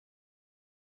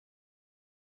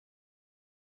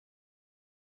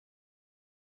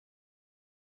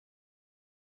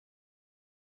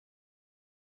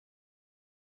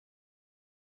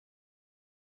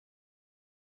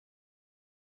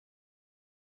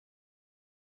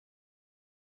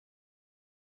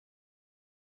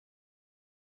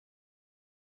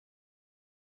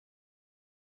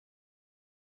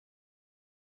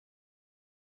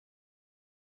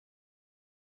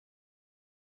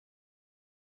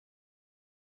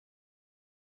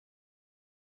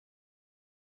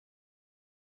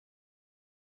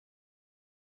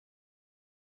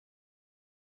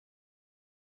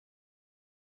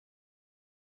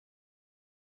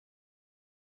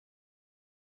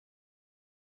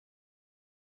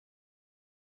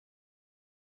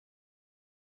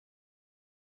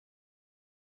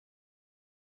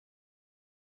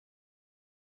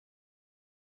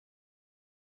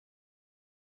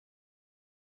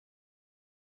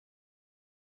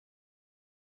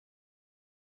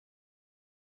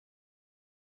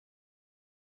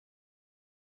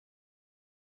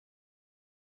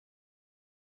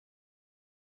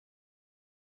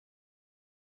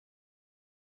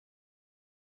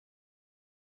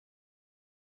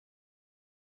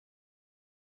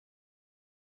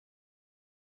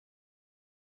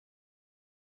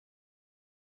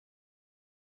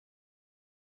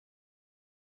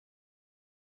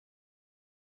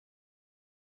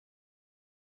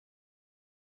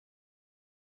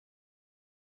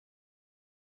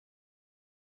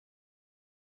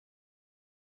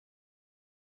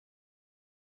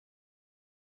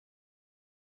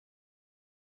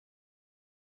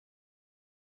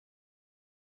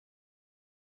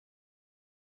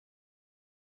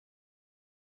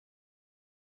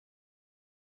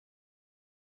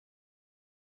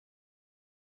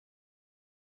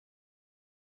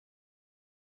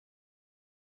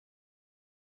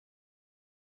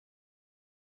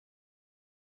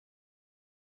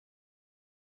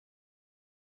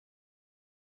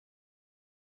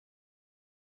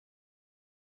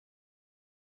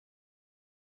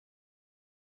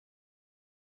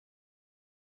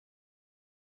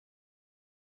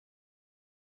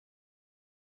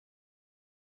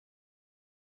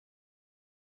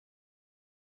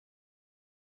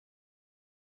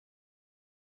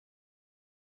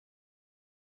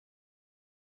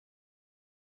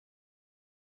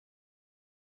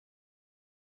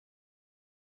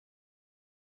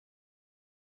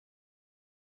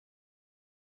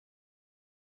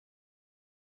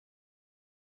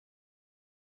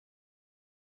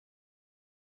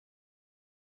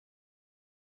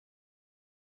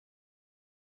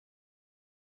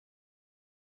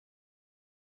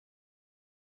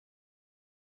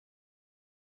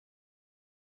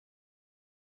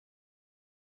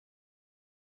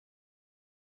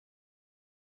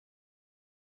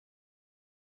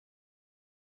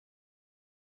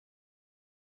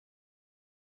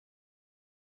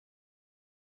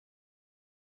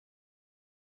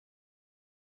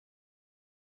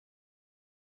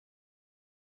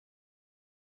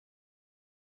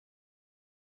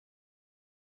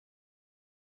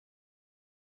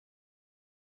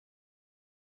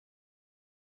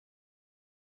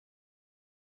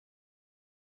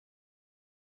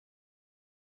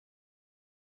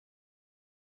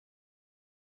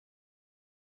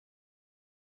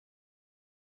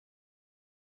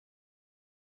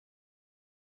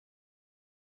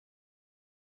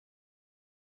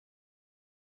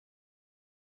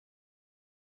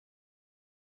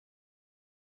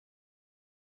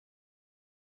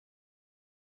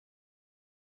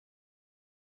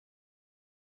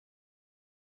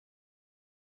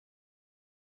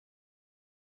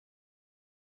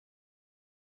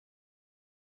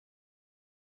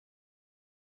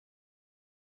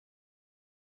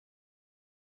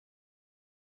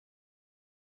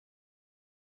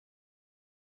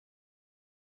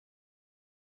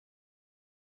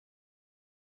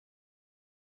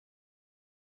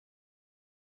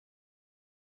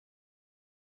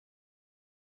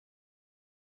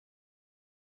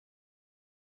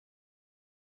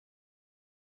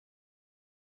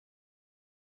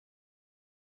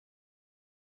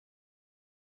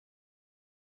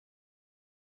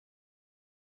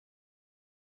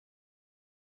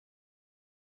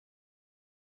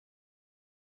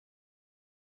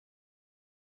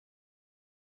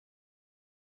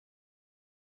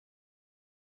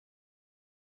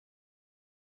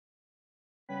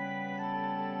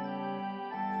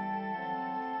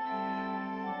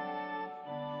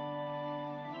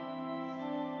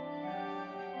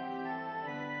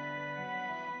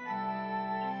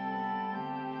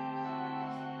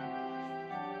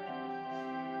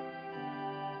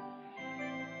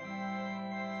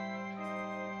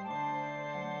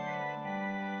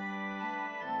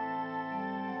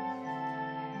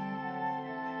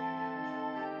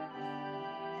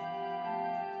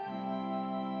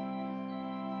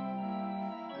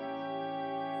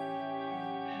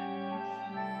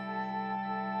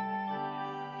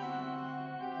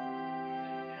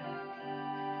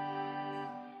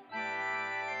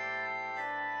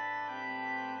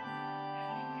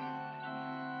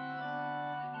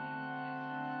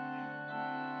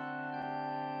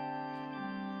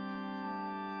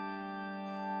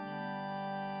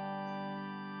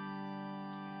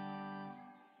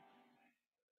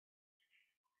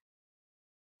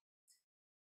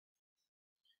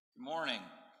Good morning.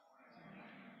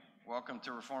 Welcome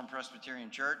to Reformed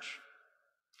Presbyterian Church.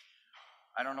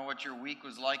 I don't know what your week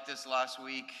was like this last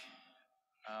week,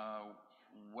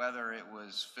 whether it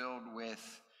was filled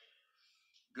with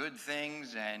good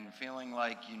things and feeling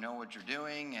like you know what you're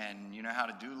doing and you know how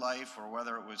to do life, or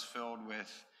whether it was filled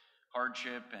with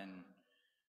hardship and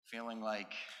feeling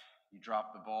like you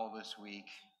dropped the ball this week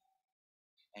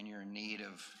and you're in need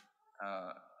of,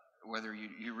 whether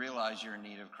you realize you're in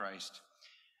need of Christ.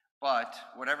 But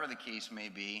whatever the case may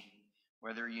be,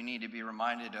 whether you need to be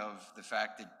reminded of the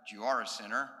fact that you are a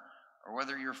sinner, or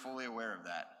whether you're fully aware of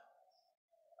that,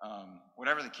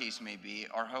 whatever the case may be,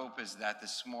 our hope is that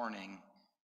this morning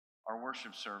our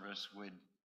worship service would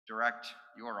direct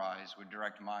your eyes, would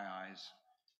direct my eyes,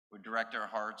 would direct our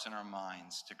hearts and our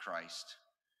minds to Christ.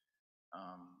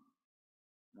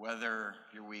 Whether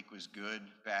your week was good,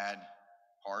 bad,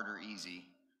 hard, or easy,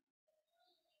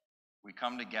 we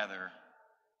come together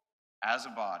as a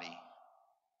body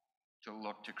to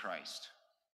look to Christ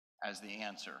as the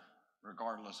answer,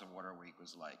 regardless of what our week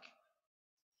was like.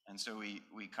 And so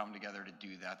we come together to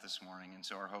do that this morning. And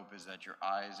so our hope is that your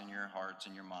eyes and your hearts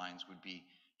and your minds would be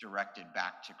directed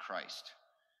back to Christ,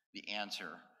 the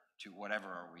answer to whatever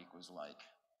our week was like.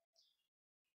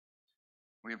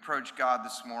 We approach God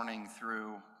this morning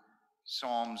through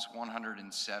Psalms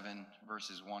 107,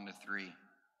 verses 1 to 3.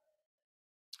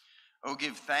 Oh,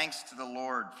 give thanks to the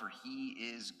Lord, for he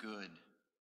is good.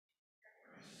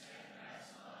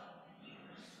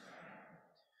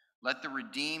 Let the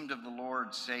redeemed of the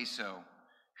Lord say so,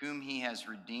 whom he has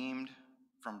redeemed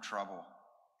from trouble.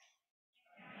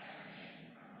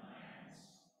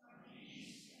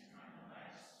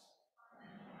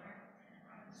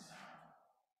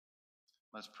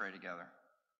 Let's pray together.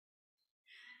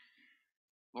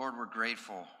 Lord, we're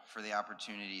grateful for the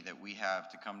opportunity that we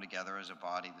have to come together as a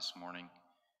body this morning,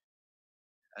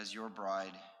 as your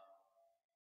bride,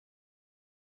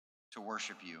 to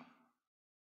worship you.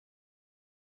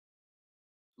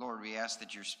 Lord, we ask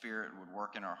that your Spirit would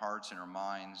work in our hearts and our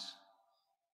minds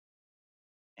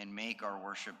and make our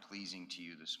worship pleasing to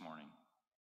you this morning.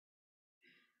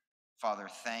 Father,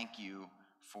 thank you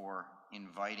for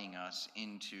inviting us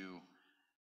into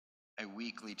a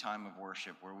weekly time of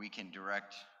worship where we can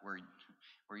direct,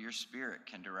 where your Spirit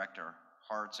can direct our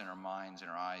hearts and our minds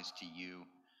and our eyes to you,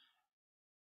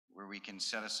 where we can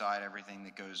set aside everything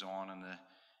that goes on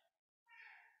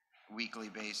the weekly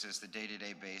basis, the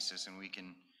day-to-day basis, and we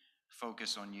can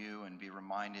focus on you and be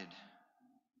reminded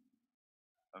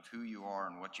of who you are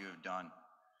and what you have done,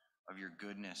 of your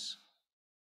goodness,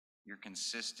 your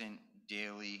consistent,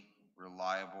 daily,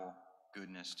 reliable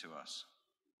goodness to us.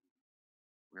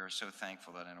 We are so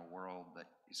thankful that in a world that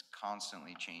is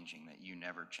constantly changing, that you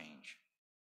never change.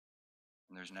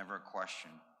 And there's never a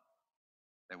question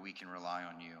that we can rely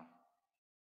on you.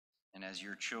 And as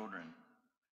your children,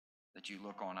 that you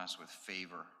look on us with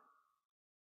favor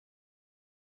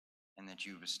and that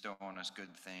you bestow on us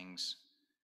good things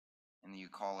and that you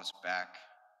call us back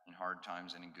in hard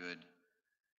times and in good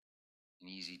and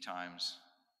easy times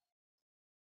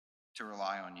to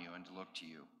rely on you and to look to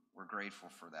you. We're grateful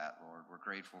for that, Lord. We're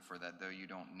grateful for that, though you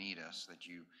don't need us, that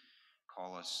you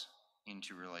call us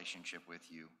into relationship with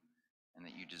you and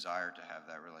that you desire to have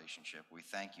that relationship. We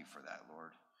thank you for that,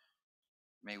 Lord.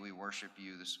 May we worship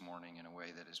you this morning in a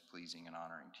way that is pleasing and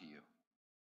honoring to you.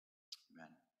 Amen.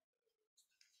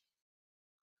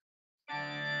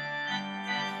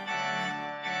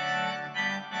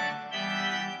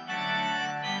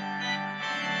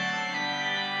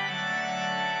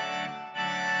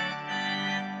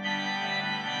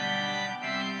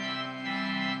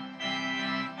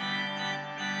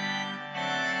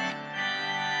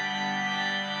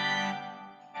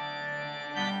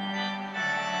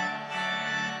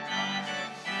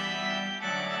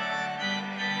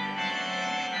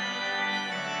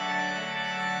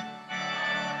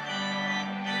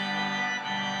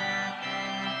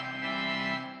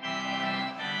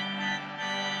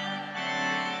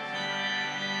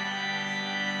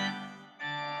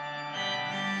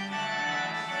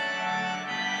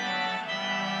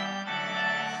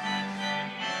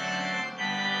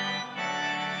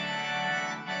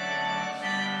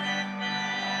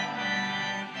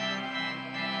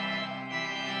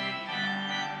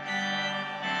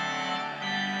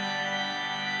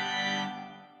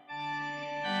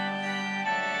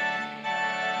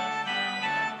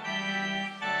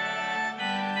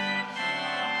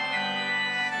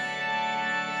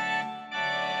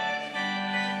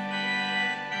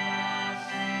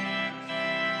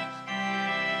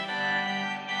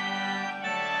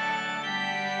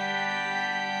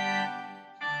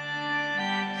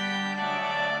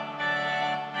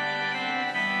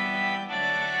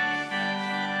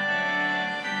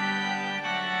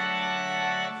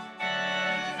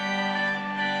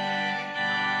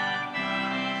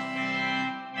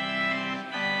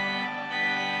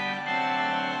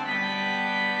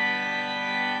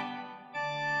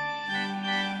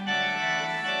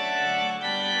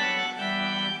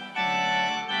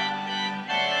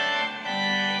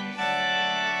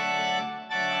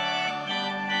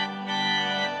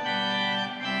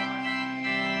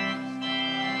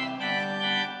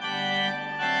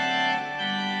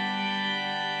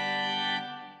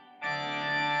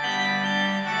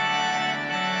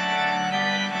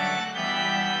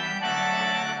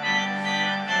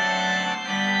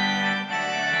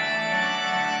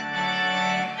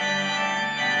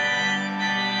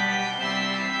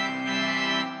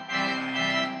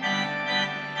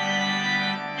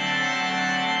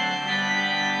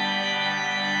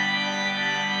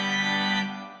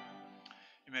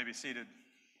 may be seated.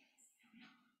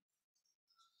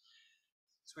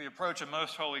 As we approach a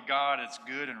most holy God, it's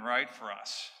good and right for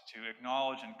us to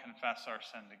acknowledge and confess our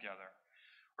sin together.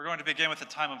 We're going to begin with a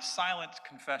time of silent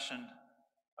confession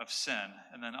of sin,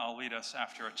 and then I'll lead us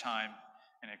after a time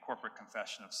in a corporate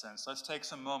confession of sin. So let's take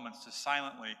some moments to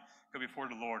silently go before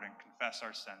the Lord and confess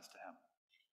our sins to him.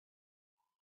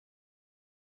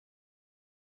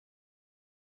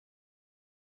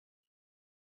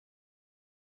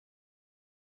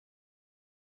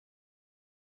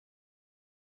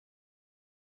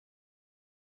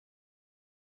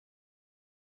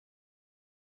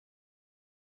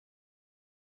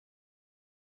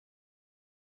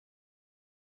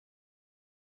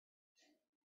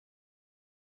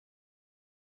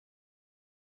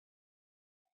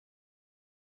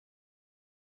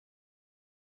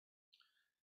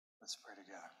 Let's pray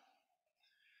together.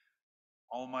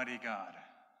 Almighty God,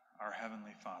 our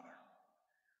Heavenly Father,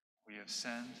 we have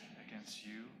sinned against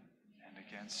you and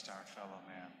against our fellow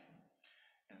man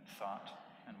in thought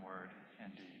and word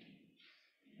and deed,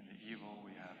 in the evil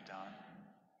we have done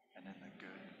and in the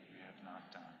good we have not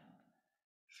done,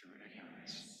 through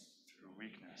ignorance, through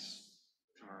weakness,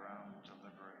 through our own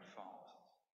deliberate fault.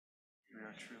 We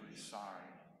are truly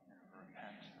sorry and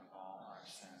repent of all our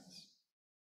sins.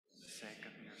 For the sake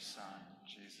of your Son,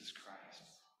 Jesus Christ,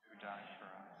 who died for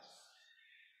us,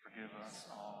 forgive us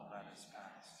all that is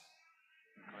past,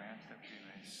 and grant that we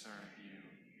may serve you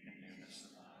in newness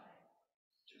of life,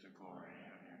 to the glory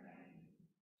of your name.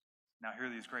 Now hear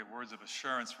these great words of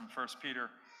assurance from 1 Peter.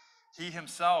 He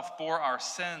himself bore our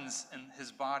sins in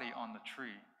his body on the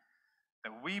tree,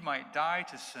 that we might die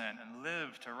to sin and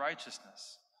live to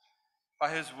righteousness.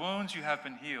 By his wounds you have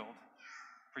been healed,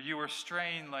 for you were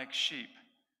straying like sheep,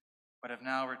 but have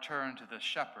now returned to the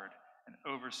shepherd and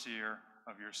overseer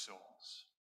of your souls.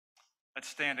 Let's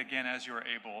stand again as you are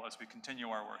able as we continue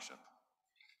our worship.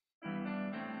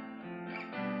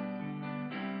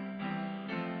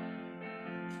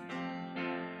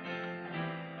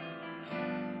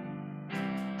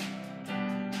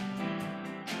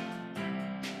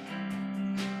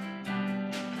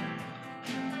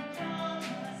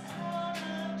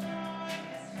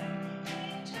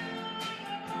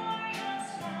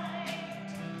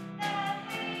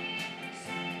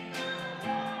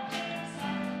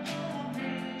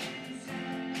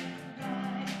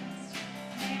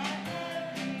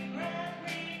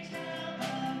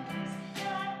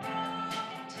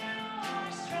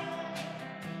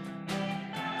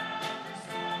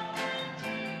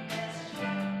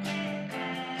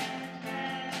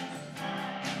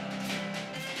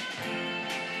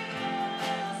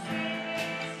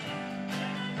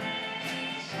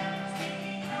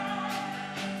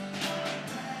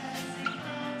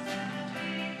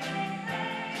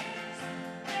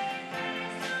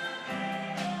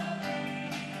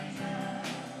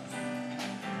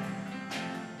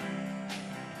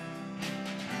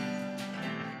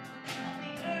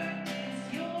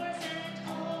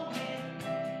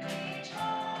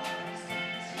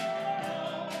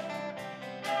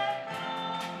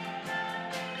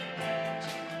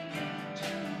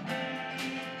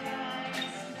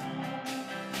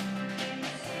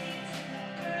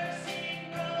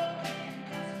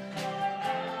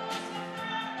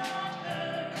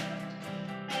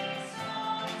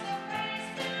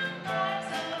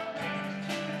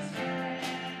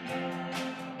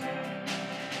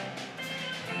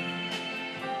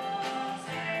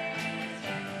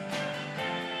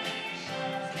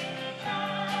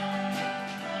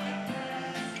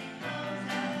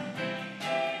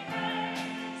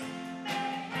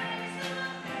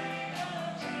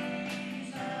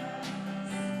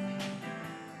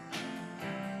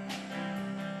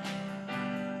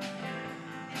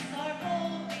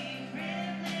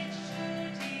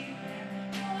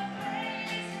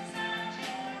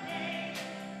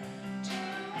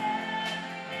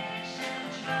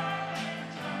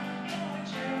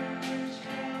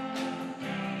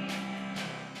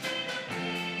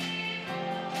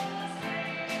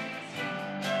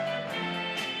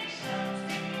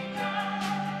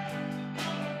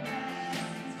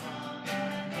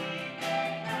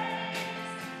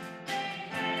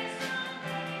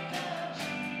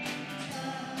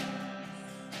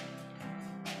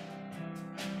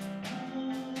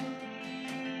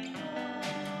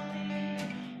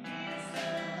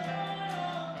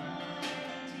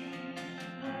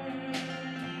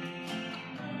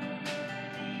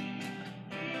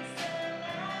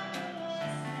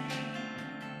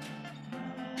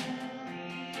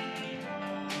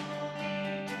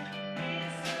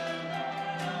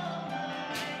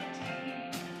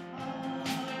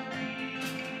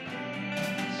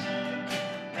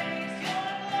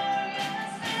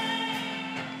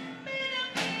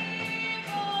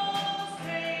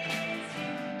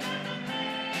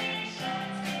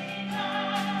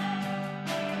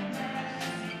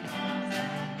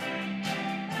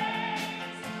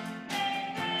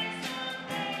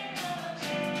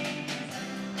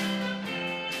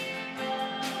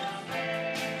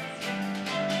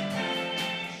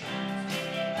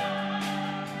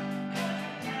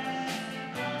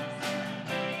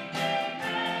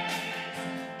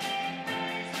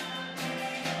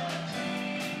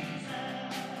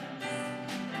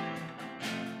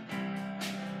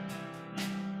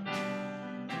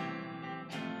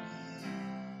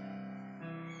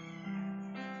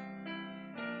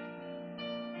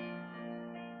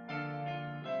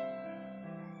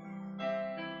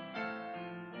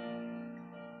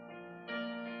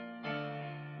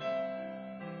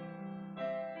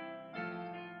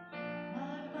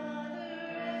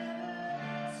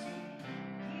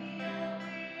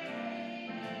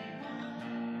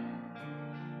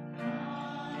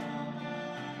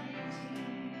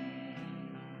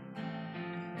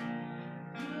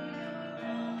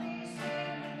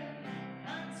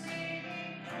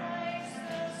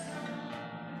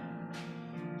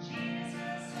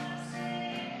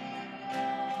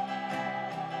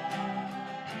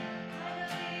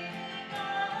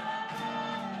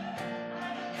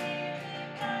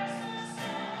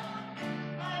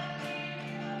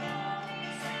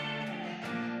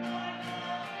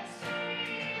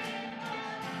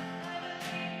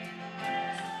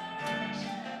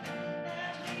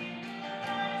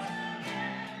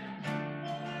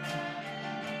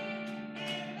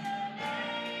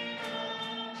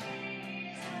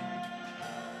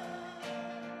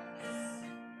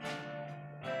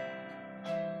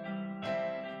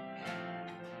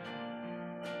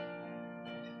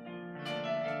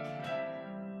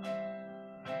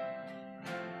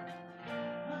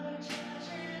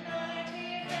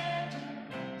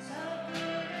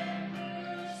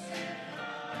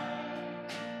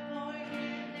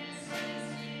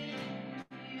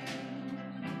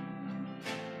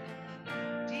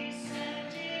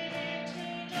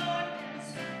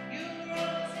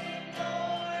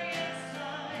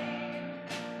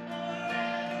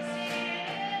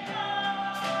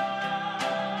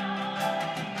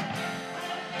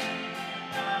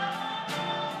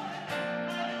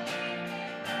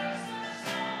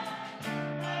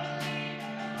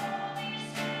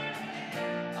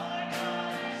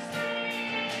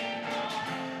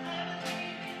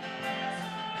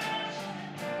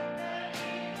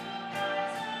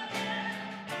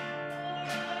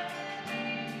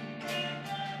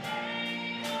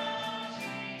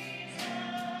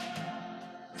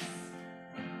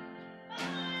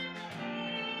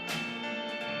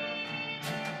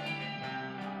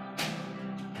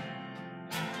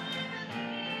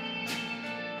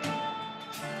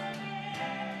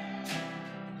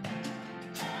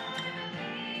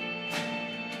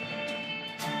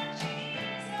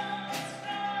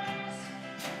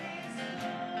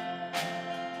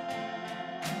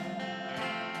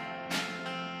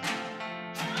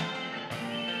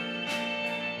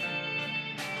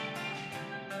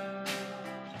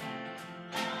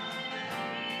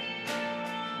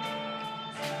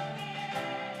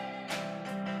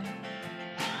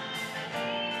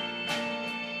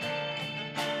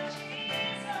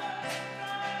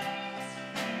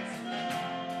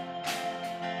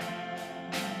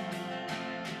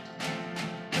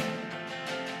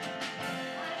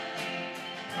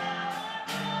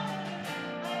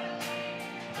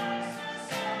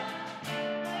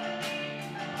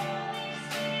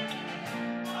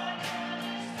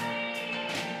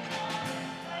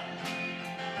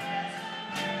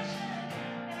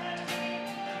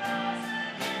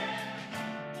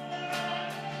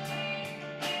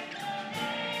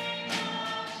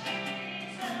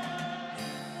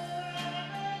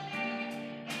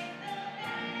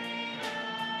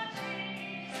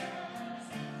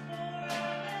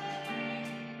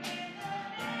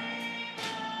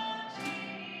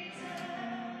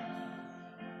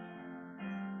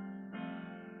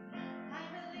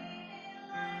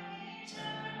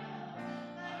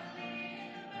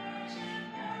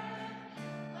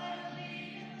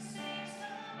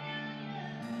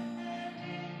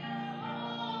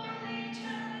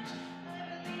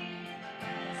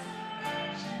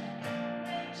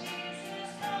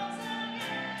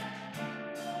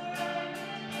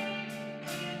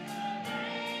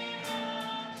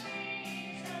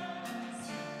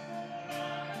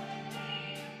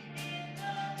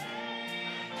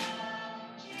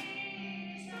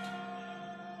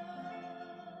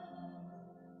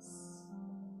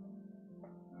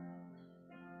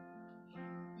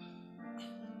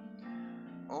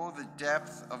 Oh, the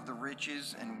depth of the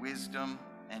riches and wisdom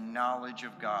and knowledge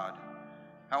of God.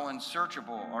 How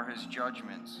unsearchable are his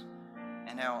judgments,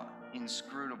 and how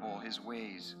inscrutable his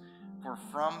ways. For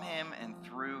from him and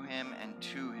through him and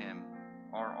to him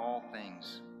are all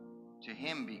things. To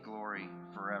him be glory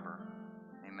forever.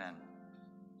 Amen.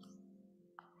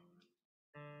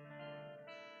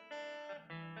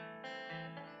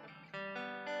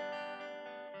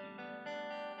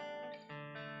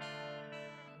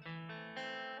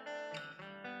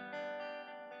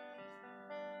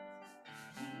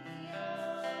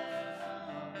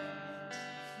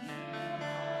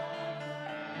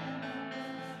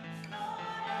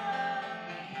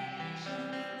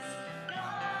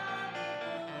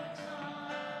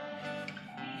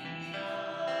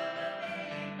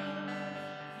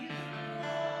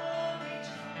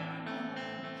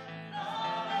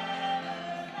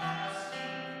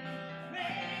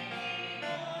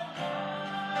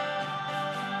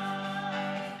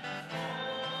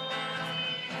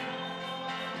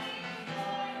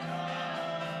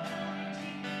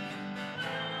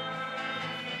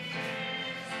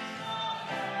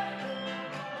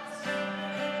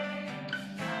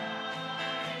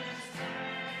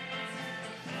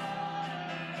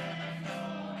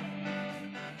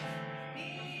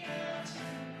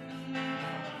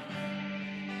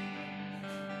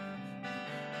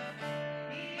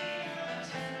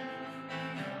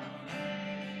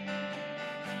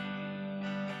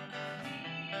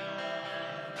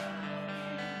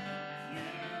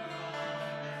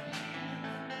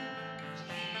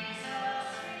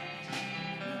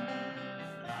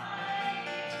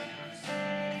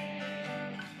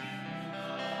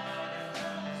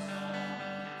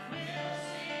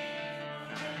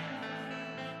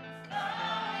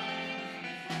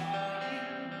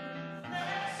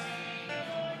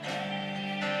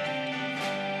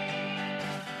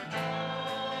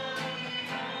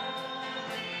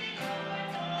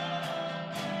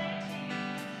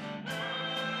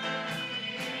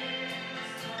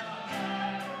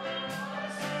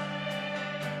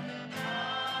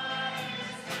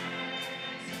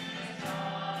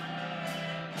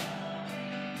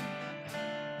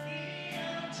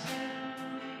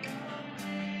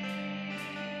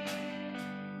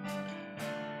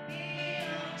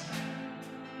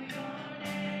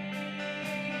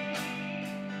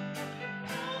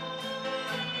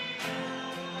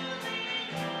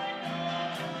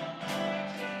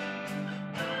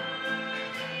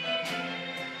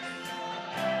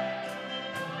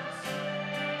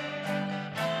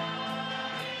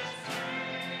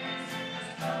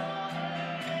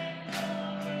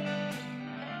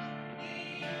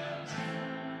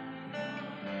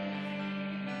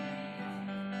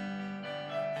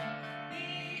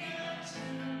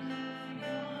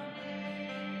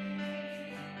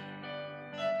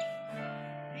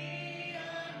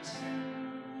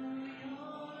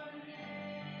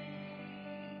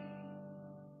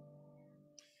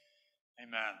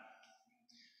 Amen.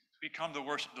 As we come to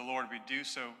worship the Lord, we do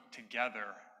so together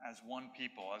as one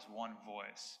people, as one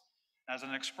voice. As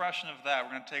an expression of that,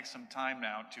 we're going to take some time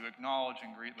now to acknowledge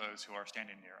and greet those who are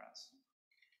standing near us.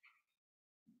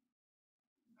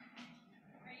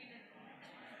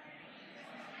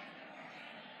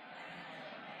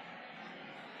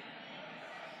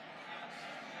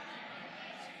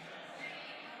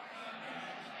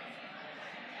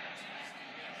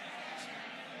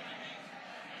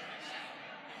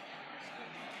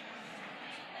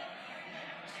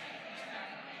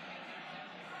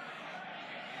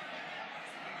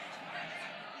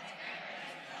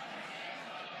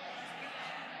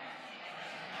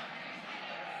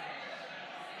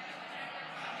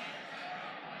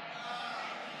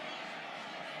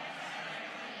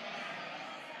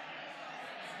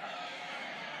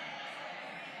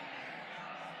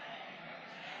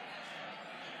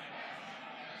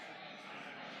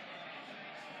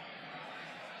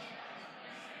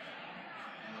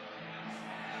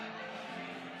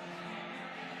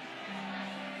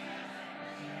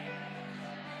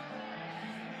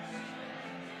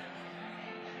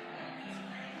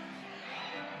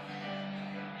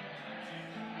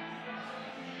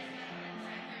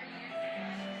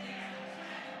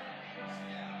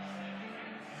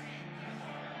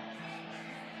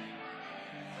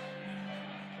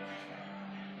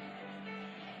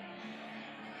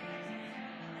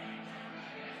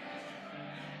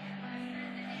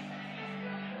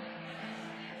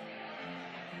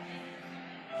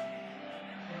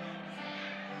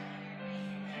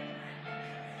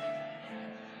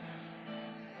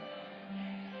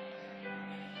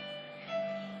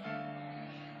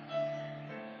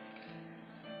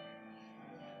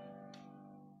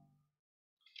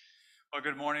 Well,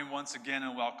 good morning once again,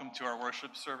 and welcome to our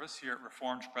worship service here at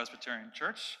Reformed Presbyterian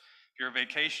Church. If you're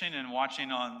vacationing and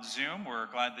watching on Zoom,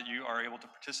 we're glad that you are able to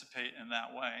participate in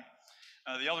that way.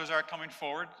 The elders are coming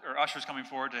forward, or ushers coming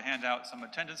forward, to hand out some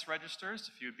attendance registers.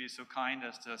 If you would be so kind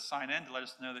as to sign in to let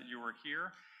us know that you were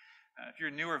here. If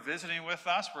you're new or visiting with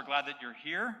us, we're glad that you're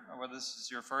here, or whether this is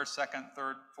your first, second,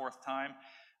 third, fourth time.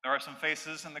 There are some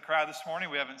faces in the crowd this morning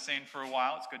we haven't seen for a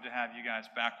while. It's good to have you guys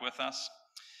back with us.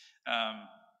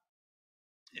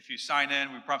 If you sign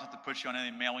in, we probably have to put you on any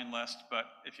mailing list, but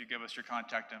if you give us your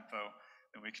contact info,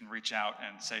 then we can reach out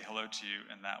and say hello to you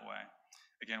in that way.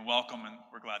 Again, welcome, and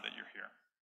we're glad that you're here.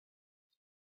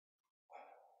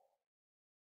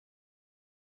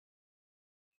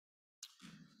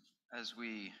 As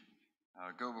we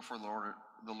go before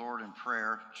the Lord in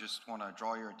prayer, just want to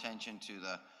draw your attention to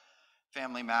the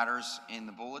family matters in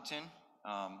the bulletin.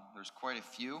 There's quite a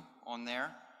few on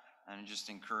there, and I just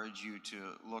encourage you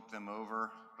to look them over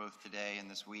both today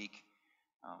and this week.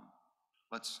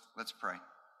 Let's pray.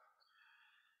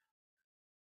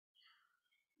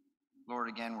 Lord,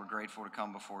 again, we're grateful to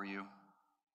come before you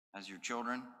as your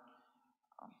children.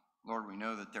 Lord, we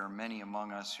know that there are many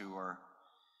among us who are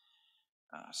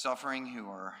suffering, who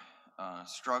are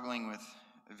struggling with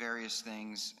various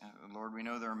things. Lord, we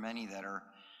know there are many that are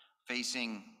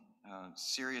facing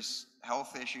serious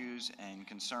health issues and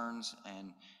concerns,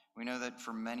 and we know that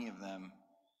for many of them,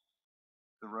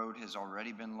 the road has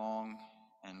already been long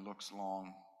and looks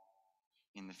long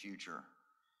in the future.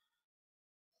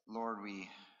 Lord, we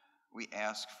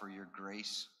ask for your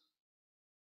grace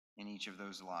in each of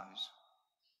those lives.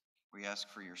 We ask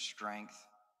for your strength.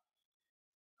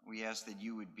 We ask that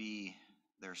you would be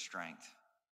their strength.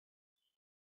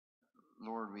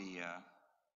 Lord,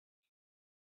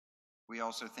 we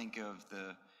also think of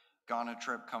the Ghana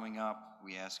trip coming up.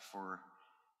 We ask for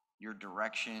your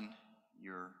direction,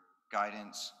 your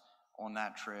guidance on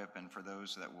that trip and for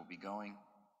those that will be going.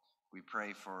 We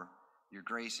pray for your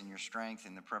grace and your strength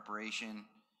in the preparation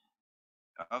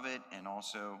of it, and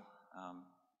also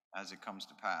as it comes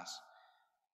to pass.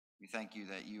 We thank you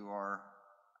that you are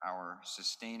our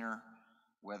sustainer,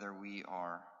 whether we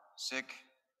are sick,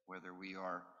 whether we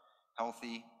are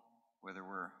healthy, whether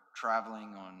we're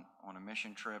traveling on a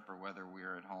mission trip, or whether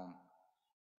we're at home.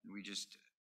 We just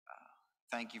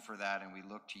thank you for that, and we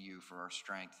look to you for our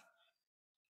strength.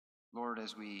 Lord,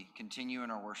 as we continue in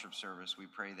our worship service, we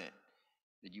pray that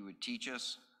you would teach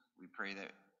us. We pray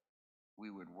that we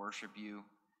would worship you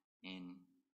in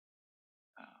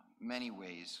many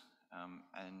ways.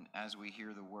 And as we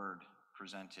hear the word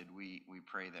presented, we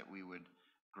pray that we would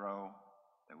grow,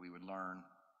 that we would learn,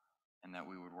 and that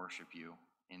we would worship you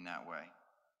in that way.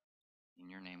 In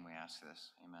your name we ask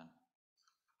this. Amen.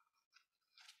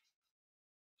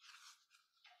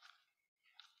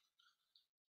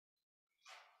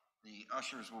 The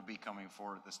ushers will be coming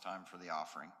forward at this time for the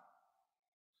offering.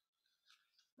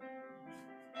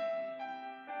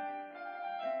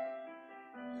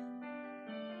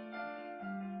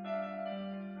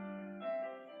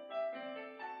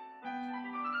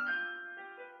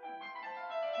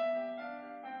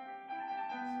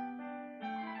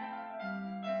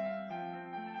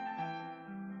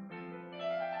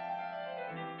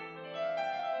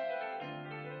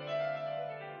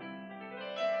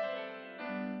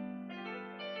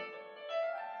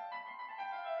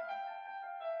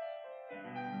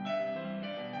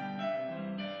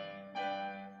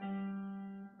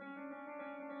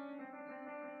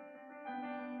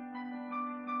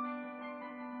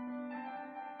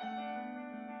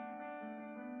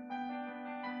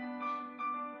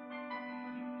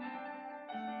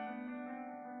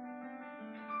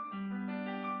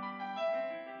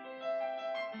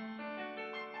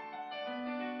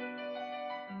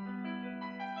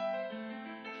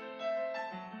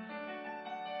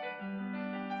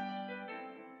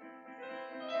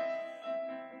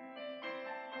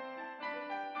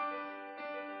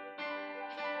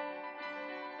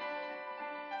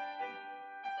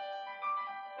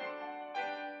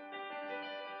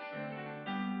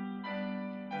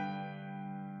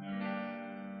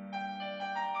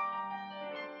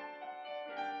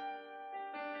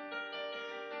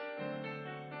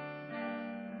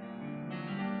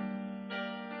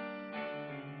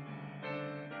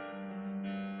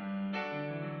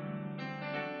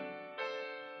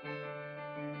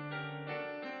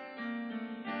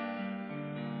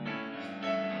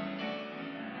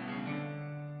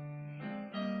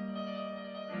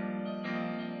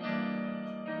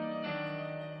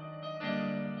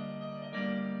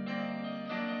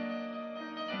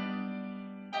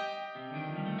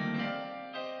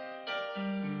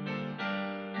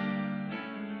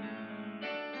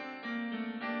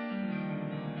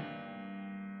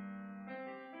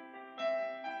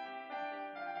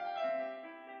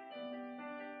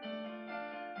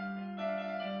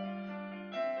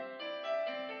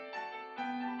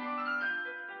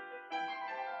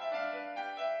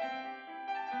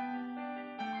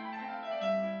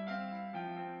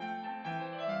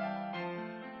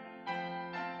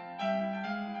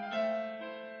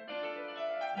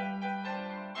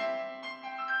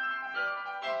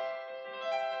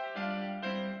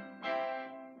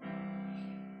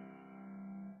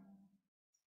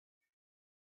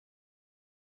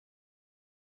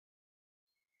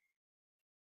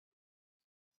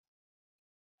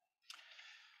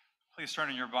 Please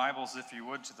turn in your Bibles, if you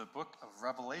would, to the book of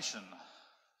Revelation,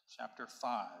 chapter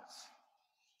 5.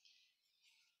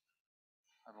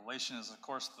 Revelation is, of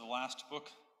course, the last book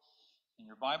in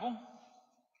your Bible.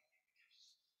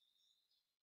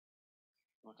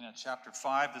 We're looking at chapter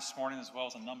 5 this morning, as well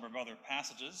as a number of other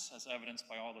passages, as evidenced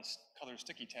by all the color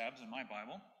sticky tabs in my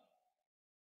Bible.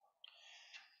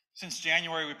 Since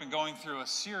January, we've been going through a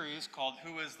series called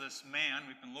Who is This Man?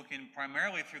 We've been looking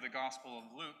primarily through the Gospel of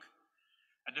Luke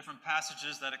at different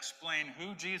passages that explain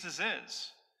who Jesus is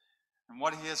and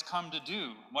what he has come to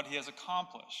do, what he has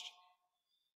accomplished.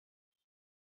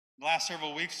 The last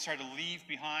several weeks, we started to leave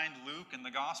behind Luke and the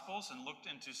Gospels and looked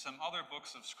into some other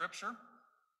books of Scripture.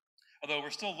 Although we're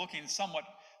still working somewhat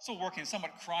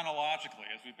chronologically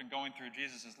as we've been going through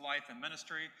Jesus' life and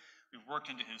ministry. We've worked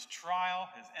into his trial,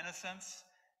 his innocence,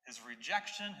 his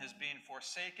rejection, his being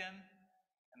forsaken,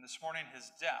 and this morning his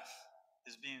death,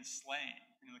 his being slain.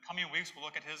 In the coming weeks, we'll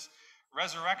look at his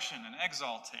resurrection and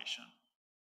exaltation.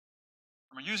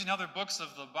 And we're using other books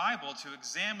of the Bible to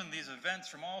examine these events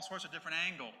from all sorts of different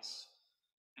angles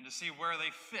and to see where they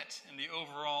fit in the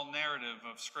overall narrative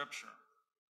of Scripture.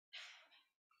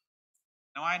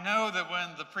 Now, I know that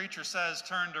when the preacher says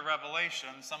turn to Revelation,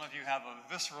 some of you have a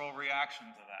visceral reaction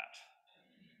to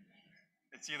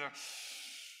that. It's either,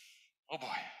 oh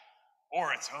boy,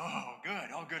 or it's, oh good,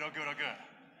 oh good, oh good, oh good.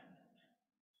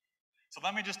 So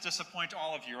let me just disappoint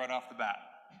all of you right off the bat.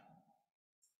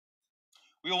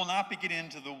 We will not be getting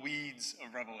into the weeds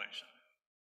of Revelation.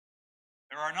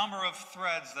 There are a number of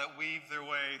threads that weave their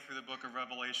way through the book of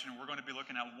Revelation, and we're going to be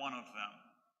looking at one of them.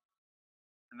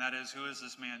 And that is, who is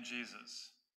this man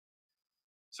Jesus?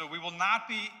 So we will not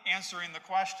be answering the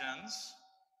questions,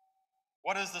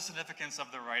 what is the significance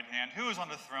of the right hand? Who is on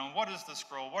the throne? What is the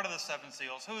scroll? What are the seven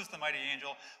seals? Who is the mighty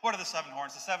angel? What are the seven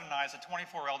horns, the seven eyes, the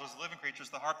 24 elders, the living creatures,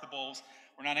 the harp, the bowls?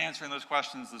 We're not answering those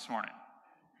questions this morning.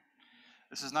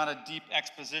 This is not a deep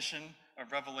exposition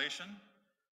of Revelation.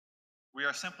 We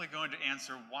are simply going to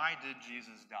answer, why did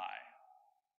Jesus die?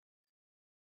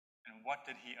 And what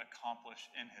did he accomplish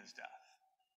in his death?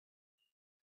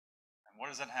 And what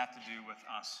does that have to do with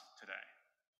us today?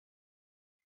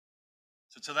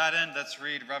 So to that end, let's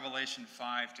read Revelation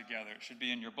 5 together. It should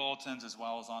be in your bulletins as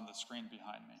well as on the screen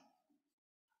behind me.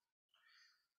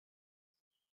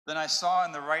 Then I saw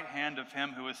in the right hand of him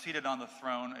who was seated on the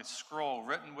throne a scroll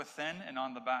written within and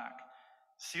on the back,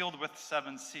 sealed with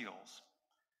 7 seals.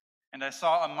 And I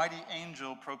saw a mighty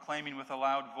angel proclaiming with a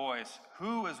loud voice,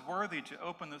 "Who is worthy to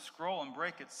open the scroll and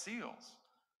break its seals?"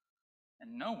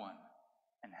 And no one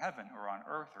in heaven or on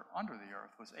earth or under the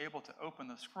earth was able to open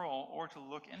the scroll or to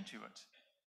look into it.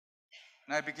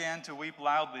 And I began to weep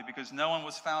loudly because no one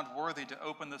was found worthy to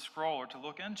open the scroll or to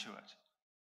look into it.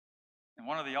 And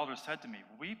one of the elders said to me,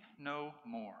 "Weep no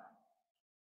more.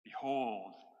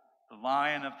 Behold, the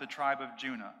Lion of the tribe of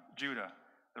Judah,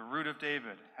 the Root of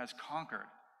David, has conquered,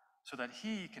 so that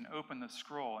he can open the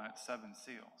scroll and its 7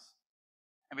 seals."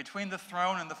 And between the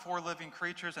throne and the 4 living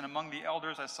creatures and among the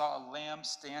elders I saw a lamb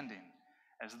standing,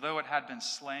 as though it had been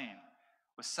slain,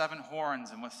 with 7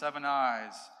 horns and with 7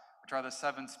 eyes, which are the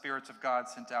 7 spirits of God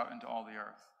sent out into all the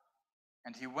earth.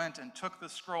 And he went and took the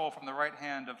scroll from the right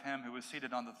hand of him who was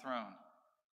seated on the throne.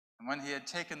 And when he had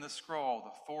taken the scroll,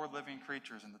 the 4 living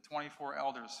creatures and the 24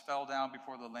 elders fell down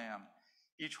before the Lamb,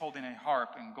 each holding a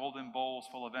harp and golden bowls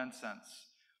full of incense,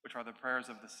 which are the prayers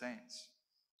of the saints.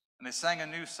 And they sang a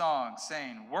new song,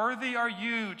 saying, "Worthy are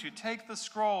you to take the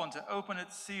scroll and to open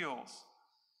its seals.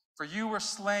 For you were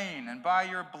slain, and by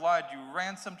your blood you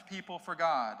ransomed people for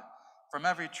God, from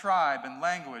every tribe and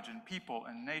language and people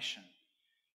and nation.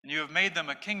 And you have made them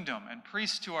a kingdom and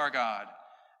priests to our God,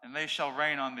 and they shall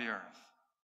reign on the earth."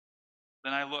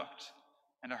 Then I looked,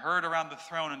 and I heard around the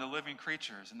throne and the living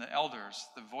creatures and the elders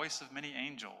the voice of many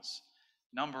angels,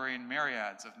 numbering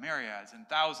myriads and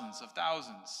thousands of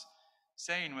thousands,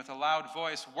 saying with a loud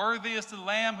voice, "Worthy is the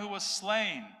Lamb who was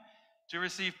slain, to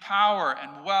receive power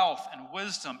and wealth and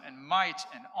wisdom and might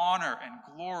and honor and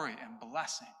glory and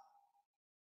blessing."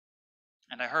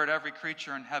 And I heard every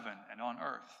creature in heaven and on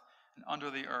earth and under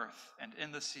the earth and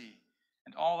in the sea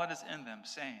and all that is in them,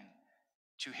 saying,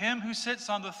 "To him who sits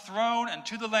on the throne and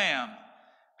to the Lamb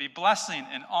be blessing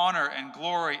and honor and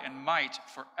glory and might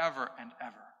forever and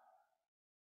ever."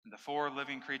 And the 4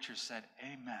 living creatures said,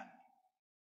 "Amen."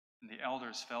 And the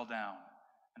elders fell down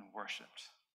and worshiped.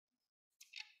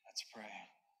 Let's pray.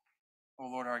 Oh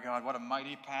Lord our God, what a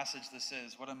mighty passage this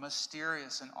is. What a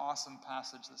mysterious and awesome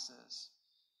passage this is.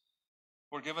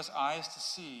 Lord, give us eyes to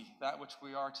see that which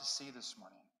we are to see this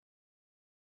morning.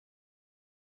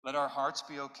 Let our hearts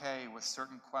be okay with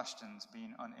certain questions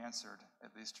being unanswered,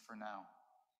 at least for now.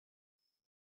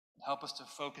 Help us to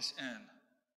focus in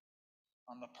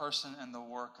on the person and the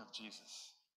work of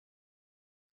Jesus,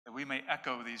 that we may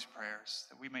echo these prayers,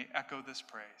 that we may echo this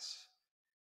praise,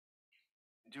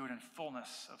 and do it in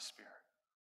fullness of spirit.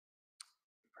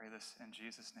 We pray this in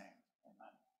Jesus' name.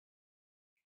 Amen.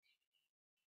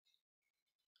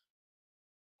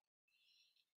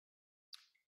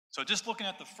 So just looking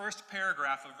at the first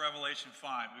paragraph of Revelation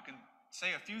 5, we can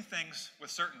say a few things with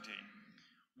certainty.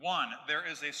 One, there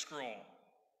is a scroll.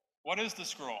 What is the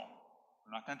scroll?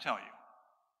 I'm not going to tell you.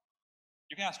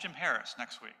 You can ask Jim Harris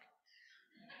next week.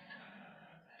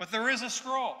 But there is a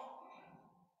scroll.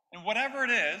 And whatever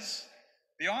it is,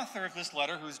 the author of this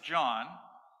letter, who's John,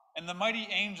 and the mighty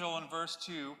angel in verse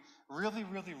 2 really,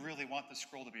 really, really want the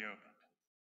scroll to be opened.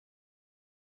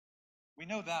 We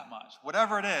know that much.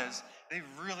 Whatever it is, they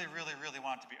really, really, really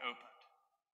want it to be opened.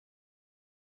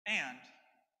 And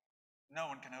no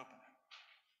one can open it.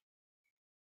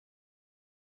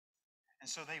 And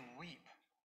so they weep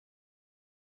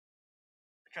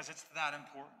because it's that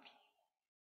important.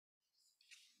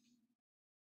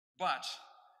 But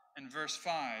in verse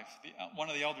 5, one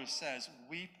of the elders says,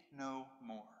 "Weep no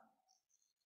more."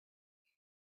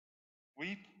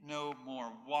 Weep no more.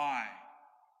 Why?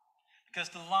 Because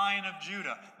the Lion of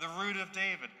Judah, the Root of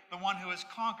David, the one who has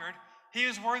conquered, he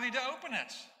is worthy to open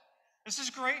it. This is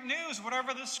great news.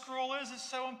 Whatever this scroll is, it's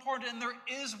so important. And there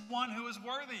is one who is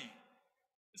worthy.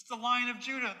 It's the Lion of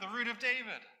Judah, the Root of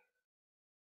David.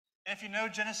 And if you know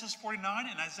Genesis 49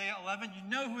 and Isaiah 11, you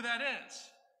know who that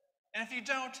is. And if you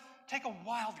don't, take a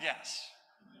wild guess.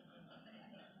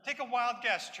 Take a wild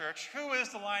guess, church. Who is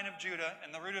the Lion of Judah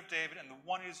and the Root of David and the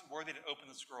one who's worthy to open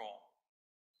the scroll?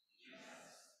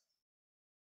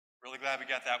 Really glad we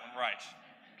got that one right.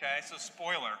 Okay, so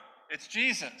spoiler, it's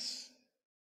Jesus.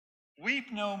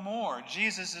 Weep no more.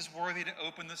 Jesus is worthy to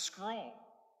open the scroll,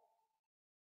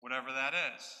 whatever that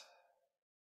is.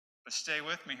 But stay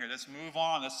with me here. Let's move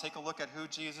on. Let's take a look at who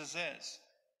Jesus is.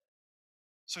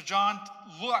 So John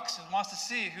looks and wants to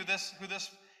see who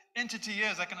this entity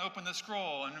is that can open the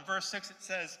scroll. And in verse 6 it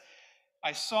says,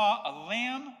 "I saw a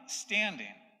lamb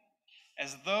standing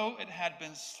as though it had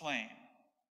been slain."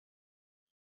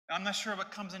 Now, I'm not sure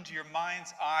what comes into your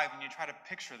mind's eye when you try to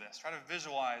picture this. Try to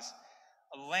visualize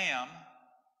a lamb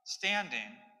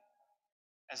standing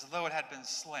as though it had been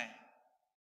slain.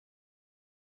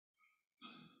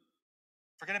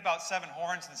 Forget about 7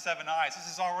 horns and 7 eyes. This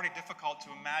is already difficult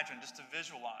to imagine, just to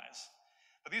visualize.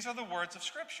 But these are the words of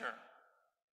Scripture.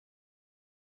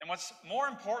 And what's more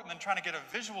important than trying to get a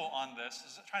visual on this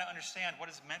is trying to understand what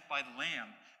is meant by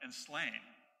lamb and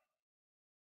slain.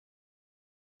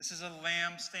 This is a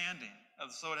lamb standing,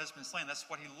 so it has been slain. That's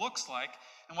what he looks like.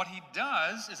 And what he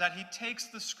does is that he takes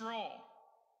the scroll.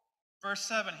 Verse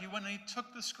 7, he went and he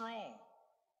took the scroll.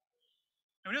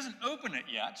 Now, he doesn't open it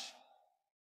yet.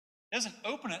 He doesn't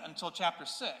open it until chapter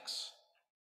 6.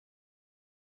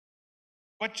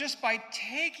 But just by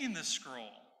taking the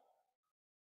scroll,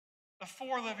 the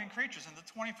 4 living creatures and the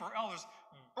 24 elders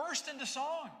burst into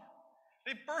song.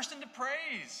 They burst into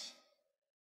praise.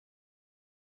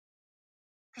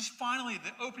 Because finally,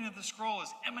 the opening of the scroll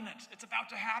is imminent. It's about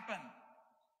to happen.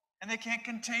 And they can't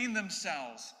contain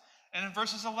themselves. And in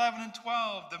verses 11 and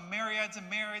 12, the myriads and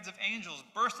myriads of angels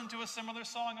burst into a similar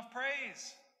song of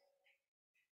praise.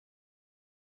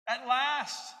 At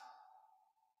last,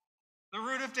 the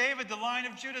Root of David, the Lion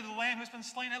of Judah, the Lamb who's been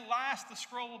slain, at last the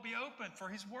scroll will be opened, for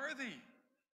he's worthy.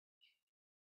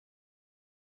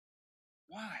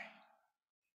 Why?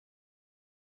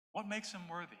 What makes him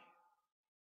worthy?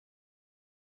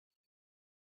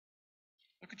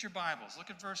 Look at your Bibles. Look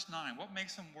at verse 9. What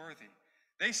makes him worthy?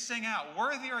 They sing out,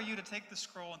 "Worthy are you to take the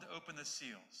scroll and to open the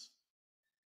seals.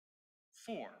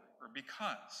 For, or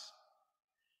because,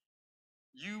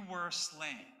 you were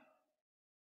slain.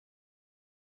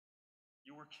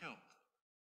 You were killed.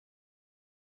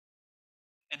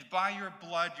 And by your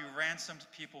blood you ransomed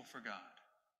people for God.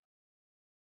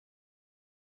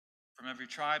 From every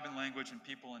tribe and language and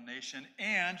people and nation,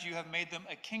 and you have made them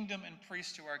a kingdom and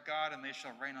priests to our God, and they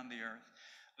shall reign on the earth."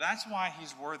 That's why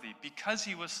he's worthy, because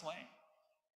he was slain.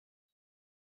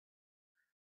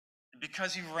 And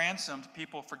because he ransomed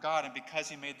people for God, and because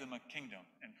he made them a kingdom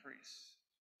and priests.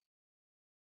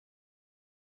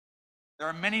 There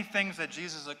are many things that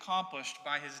Jesus accomplished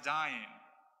by his dying.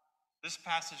 This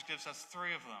passage gives us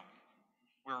 3 of them.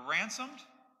 We're ransomed,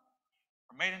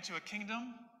 we're made into a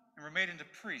kingdom, and we're made into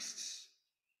priests.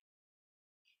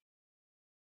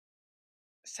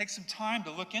 Let's take some time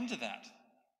to look into that.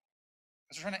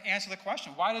 Because we're trying to answer the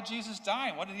question, why did Jesus die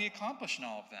and what did he accomplish in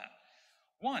all of that?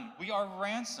 1, we are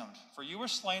ransomed. For you were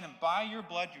slain, and by your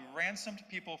blood you ransomed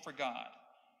people for God.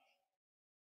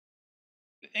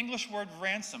 The English word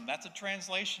ransom, that's a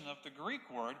translation of the Greek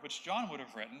word, which John would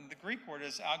have written. The Greek word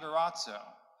is agorazo.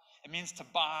 It means to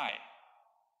buy,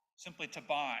 simply to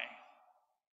buy.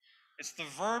 It's the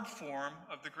verb form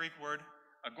of the Greek word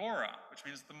agora, which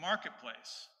means the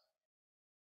marketplace.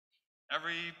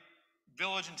 Every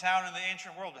village and town in the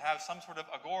ancient world would have some sort of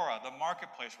agora, the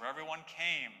marketplace where everyone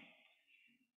came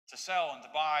to sell and to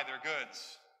buy their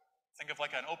goods. Think of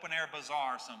like an open-air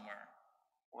bazaar somewhere,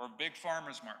 or a big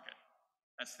farmer's market.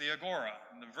 That's the agora.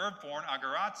 And the verb form,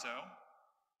 agorazo,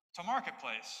 to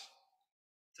marketplace,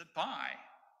 to buy.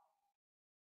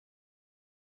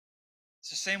 It's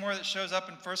the same word that shows up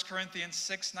in 1 Corinthians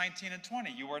 6, 19 and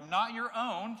 20. You are not your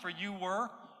own, for you were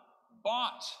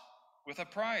bought with a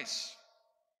price.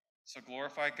 So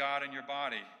glorify God in your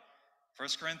body. 1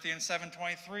 Corinthians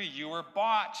 7:23, you were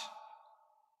bought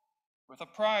with a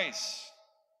price.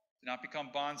 Do not become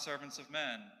bondservants of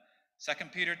men.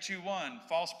 2 Peter 2:1,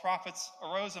 false prophets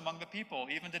arose among the people,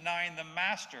 even denying the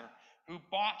master who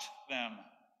bought them.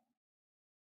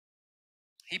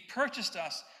 He purchased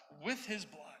us with his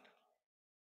blood.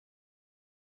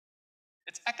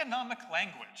 It's economic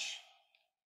language.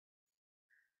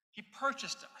 He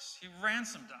purchased us. He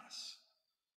ransomed us.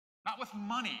 Not with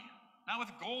money, not with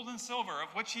gold and silver, of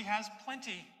which he has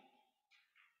plenty.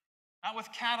 Not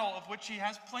with cattle, of which he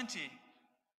has plenty.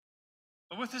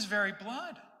 But with his very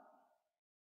blood.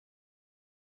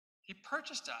 He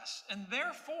purchased us, and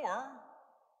therefore,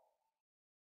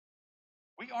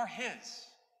 we are his.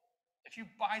 If you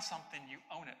buy something, you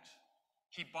own it.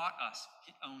 He bought us.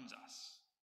 He owns us.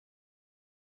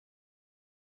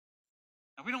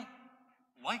 Now, we don't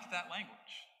like that language.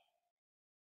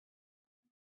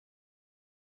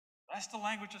 That's the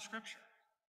language of Scripture.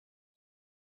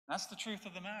 That's the truth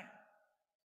of the matter.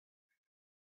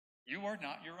 You are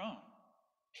not your own.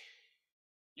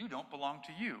 You don't belong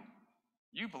to you.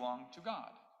 You belong to God,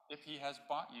 if he has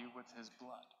bought you with his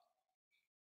blood.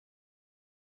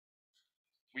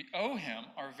 We owe him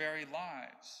our very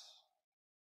lives.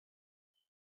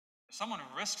 If someone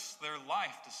risks their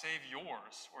life to save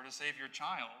yours or to save your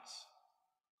child's,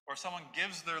 or if someone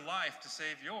gives their life to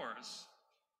save yours,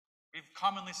 we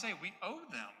commonly say we owe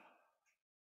them.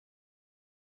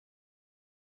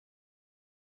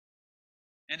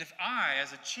 And if I,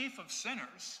 as a chief of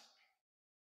sinners,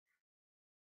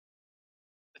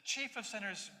 the chief of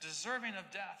sinners deserving of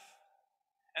death,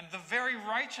 and the very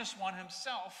righteous one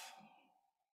himself,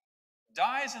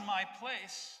 dies in my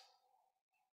place,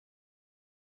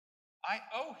 I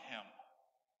owe him.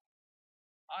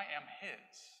 I am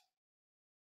his.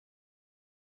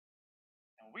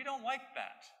 And we don't like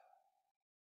that.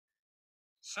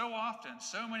 So often,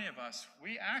 so many of us,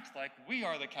 we act like we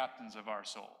are the captains of our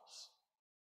souls.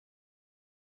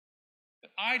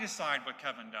 That I decide what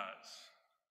Kevin does.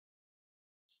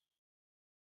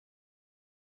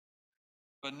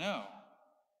 But no,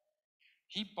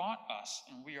 he bought us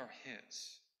and we are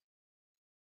his.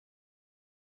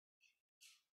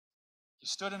 He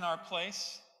stood in our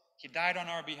place. He died on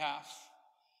our behalf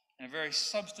in a very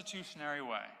substitutionary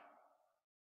way.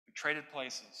 We traded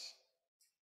places.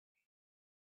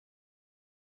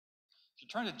 If you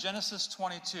turn to Genesis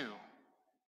 22,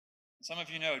 some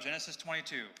of you know Genesis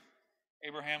 22,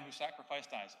 Abraham who sacrificed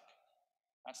Isaac.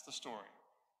 That's the story.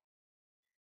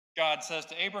 God says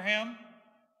to Abraham,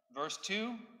 verse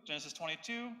 2, Genesis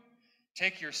 22,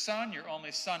 take your son, your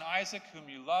only son Isaac, whom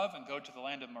you love, and go to the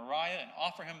land of Moriah and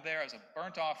offer him there as a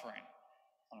burnt offering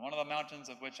on one of the mountains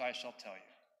of which I shall tell you.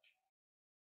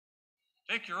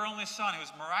 Take your only son who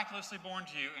was miraculously born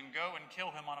to you and go and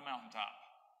kill him on a mountaintop.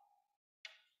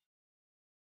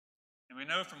 And we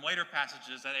know from later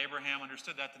passages that Abraham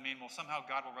understood that to mean, well, somehow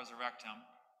God will resurrect him.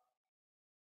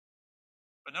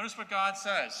 But notice what God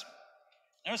says.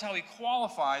 Notice how he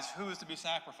qualifies who is to be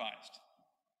sacrificed.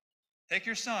 Take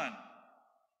your son.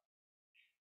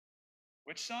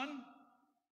 Which son?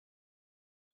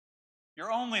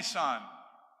 Your only son.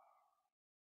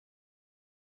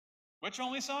 Which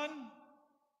only son?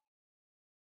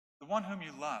 The one whom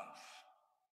you love.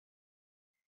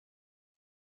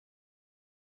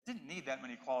 Didn't need that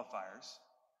many qualifiers,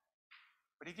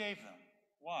 but he gave them.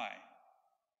 Why?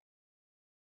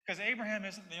 Because Abraham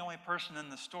isn't the only person in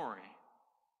the story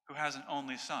who has an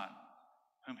only son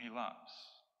whom he loves.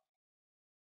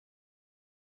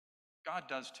 God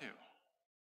does too.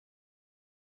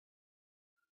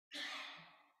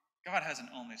 God has an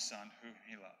only son whom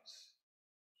he loves.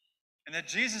 And at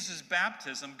Jesus'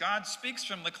 baptism, God speaks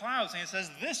from the clouds and he says,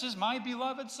 this is my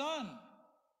beloved son.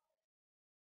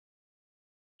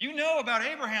 You know about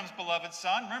Abraham's beloved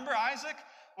son. Remember Isaac?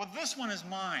 Well, this one is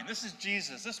mine. This is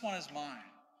Jesus. This one is mine.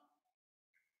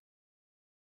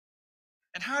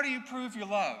 And how do you prove your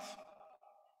love?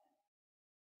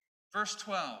 Verse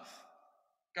 12,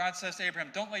 God says to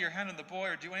Abraham, don't lay your hand on the boy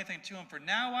or do anything to him, for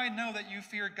now I know that you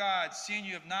fear God, seeing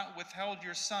you have not withheld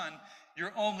your son,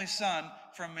 your only son,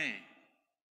 from me.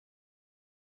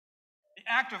 The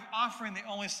act of offering the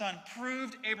only son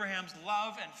proved Abraham's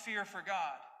love and fear for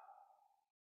God.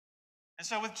 And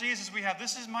so with Jesus we have,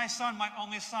 this is my son, my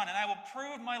only son, and I will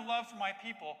prove my love for my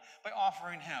people by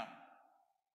offering him.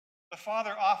 The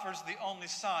Father offers the only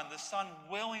son. The Son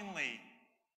willingly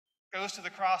goes to the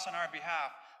cross on our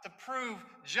behalf to prove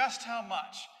just how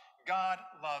much God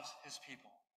loves his people.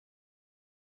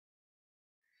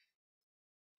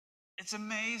 It's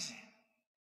amazing.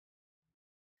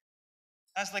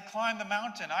 As they climb the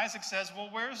mountain, Isaac says, well,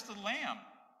 where's the lamb?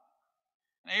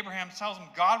 And Abraham tells him,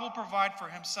 God will provide for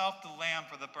himself the lamb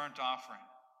for the burnt offering.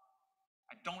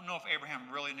 I don't know if Abraham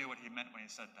really knew what he meant when he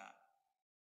said that.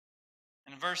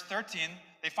 In verse 13,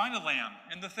 they find a lamb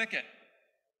in the thicket.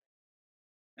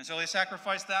 And so they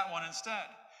sacrifice that one instead.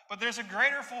 But there's a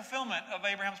greater fulfillment of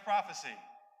Abraham's prophecy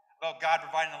about God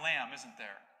providing a lamb, isn't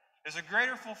there? There's a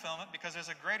greater fulfillment because there's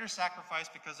a greater sacrifice,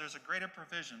 because there's a greater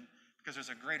provision, because there's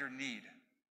a greater need.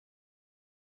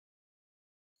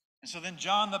 And so then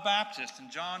John the Baptist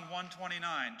in John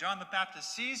 1:29, John the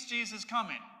Baptist sees Jesus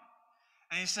coming,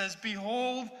 and he says,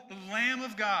 behold the Lamb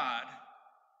of God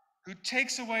who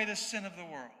takes away the sin of the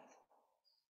world.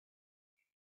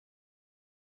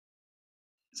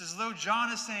 It's as though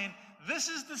John is saying, this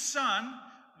is the Son,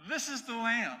 this is the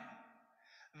Lamb.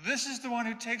 This is the one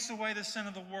who takes away the sin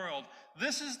of the world.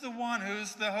 This is the one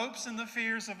who's the hopes and the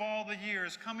fears of all the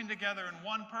years coming together in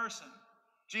one person,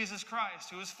 Jesus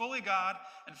Christ, who is fully God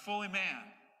and fully man.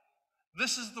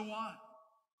 This is the one.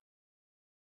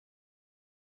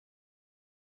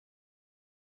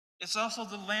 It's also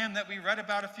the Lamb that we read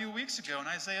about a few weeks ago in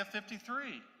Isaiah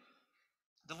 53.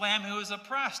 The Lamb who is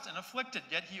oppressed and afflicted,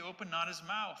 yet he opened not his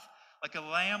mouth. Like a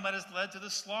lamb that is led to the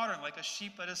slaughter, and like a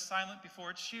sheep that is silent before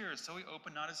its shears, so he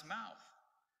opened not his mouth.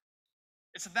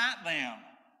 It's that Lamb.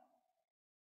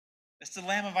 It's the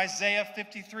Lamb of Isaiah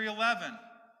 53:11.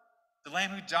 The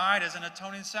Lamb who died as an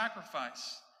atoning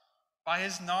sacrifice. By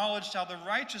his knowledge shall the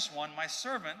righteous one, my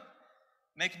servant,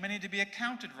 make many to be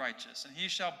accounted righteous, and he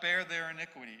shall bear their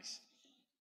iniquities.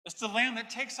 It's the Lamb that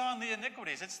takes on the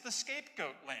iniquities. It's the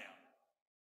scapegoat Lamb.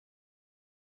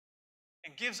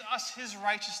 And gives us his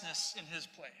righteousness in his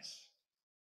place.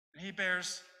 And he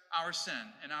bears our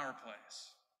sin in our place.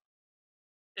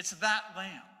 It's that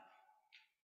Lamb.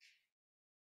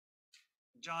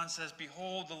 John says,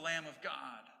 behold the Lamb of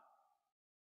God.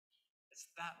 It's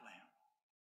that Lamb.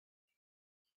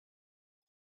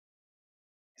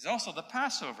 He's also the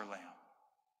Passover Lamb.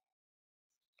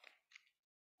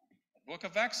 The book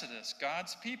of Exodus,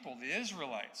 God's people, the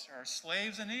Israelites, are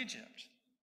slaves in Egypt.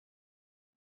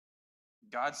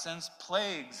 God sends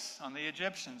plagues on the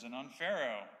Egyptians and on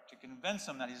Pharaoh to convince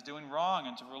him that he's doing wrong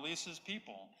and to release his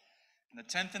people. And the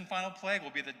 10th and final plague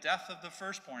will be the death of the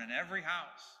firstborn in every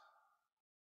house,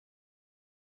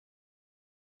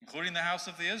 including the house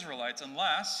of the Israelites,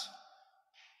 unless,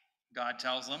 God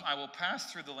tells them, I will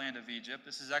pass through the land of Egypt.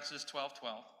 This is Exodus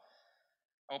 12:12.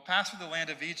 I will pass through the land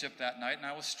of Egypt that night, and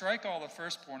I will strike all the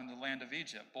firstborn in the land of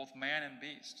Egypt, both man and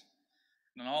beast.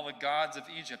 And on all the gods of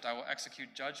Egypt I will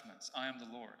execute judgments. I am the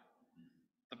Lord.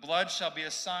 The blood shall be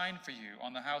a sign for you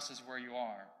on the houses where you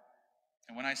are.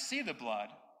 And when I see the blood,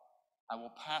 I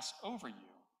will pass over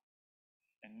you,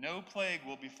 and no plague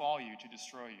will befall you to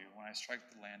destroy you when I strike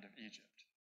the land of Egypt.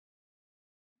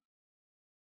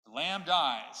 The lamb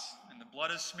dies, and the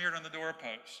blood is smeared on the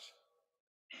doorpost.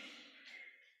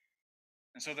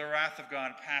 And so the wrath of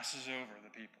God passes over the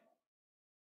people.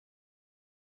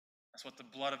 That's what the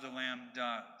blood of the Lamb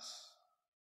does.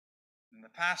 And the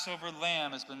Passover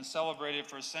lamb has been celebrated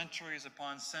for centuries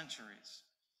upon centuries.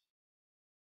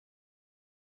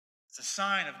 It's a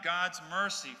sign of God's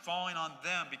mercy falling on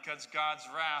them because God's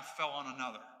wrath fell on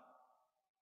another.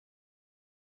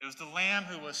 It was the lamb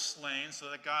who was slain so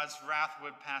that God's wrath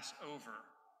would pass over.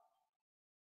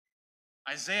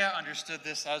 Isaiah understood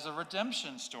this as a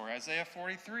redemption story. Isaiah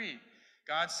 43,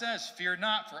 God says, fear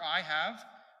not, for I have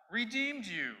redeemed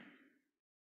you.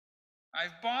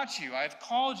 I've bought you. I've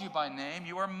called you by name.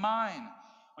 You are mine.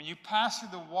 When you pass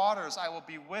through the waters, I will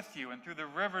be with you, and through the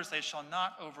rivers they shall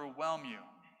not overwhelm you.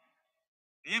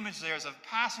 The image there is of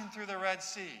passing through the Red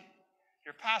Sea.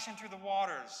 You're passing through the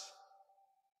waters.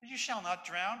 You shall not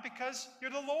drown because you're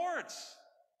the Lord's.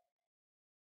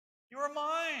 You are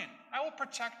mine. I will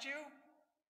protect you.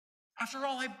 After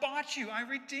all, I bought you. I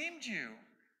redeemed you.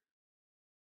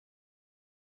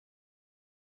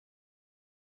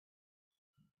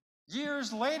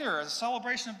 Years later, a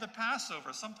celebration of the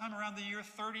Passover, sometime around the year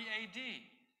 30 AD,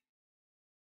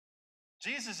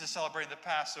 Jesus is celebrating the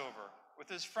Passover with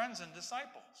his friends and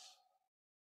disciples.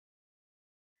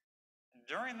 And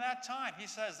during that time, he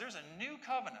says, there's a new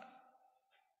covenant,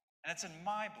 and it's in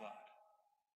my blood.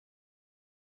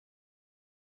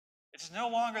 It's no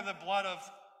longer the blood of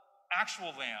actual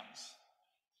lambs,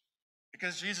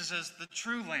 because Jesus is the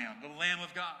true lamb, the Lamb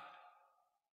of God.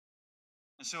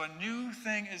 And so a new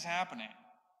thing is happening.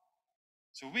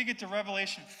 So we get to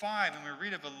Revelation 5 and we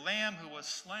read of a lamb who was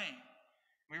slain.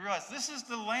 We realize this is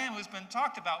the lamb who's been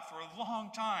talked about for a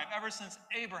long time, ever since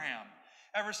Abraham,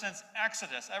 ever since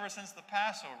Exodus, ever since the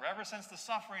Passover, ever since the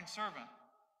suffering servant.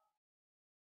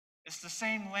 It's the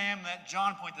same lamb that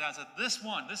John pointed out and said,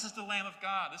 this is the Lamb of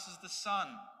God, this is the Son.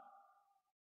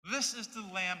 This is the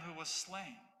lamb who was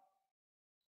slain.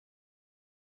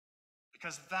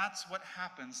 Because that's what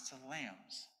happens to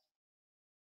lambs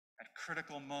at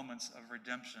critical moments of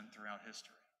redemption throughout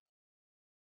history.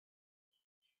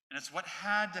 And it's what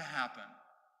had to happen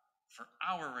for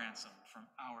our ransom from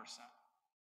our sin.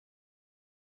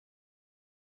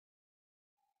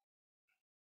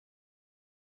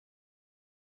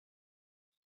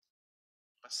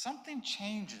 But something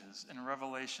changes in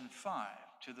Revelation 5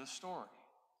 to the story.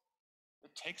 It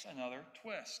takes another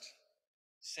twist.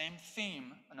 Same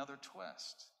theme, another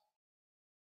twist.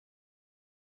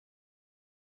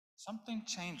 Something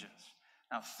changes.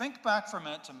 Now think back for a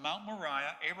minute to Mount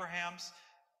Moriah, Abraham's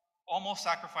almost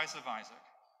sacrifice of Isaac.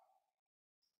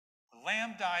 The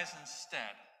lamb dies instead.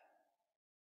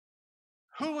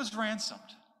 Who was ransomed?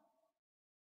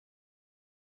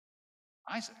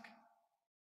 Isaac.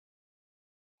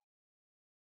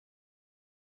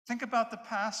 Think about the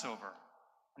Passover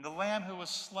and the lamb who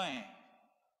was slain.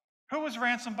 Who was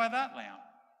ransomed by that lamb?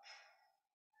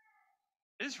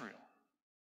 Israel.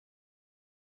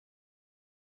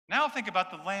 Now think about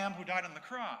the lamb who died on the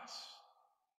cross.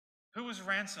 Who was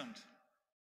ransomed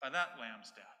by that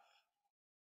lamb's death?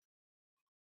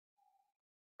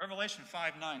 Revelation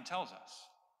 5:9 tells us,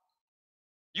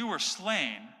 you were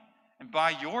slain, and by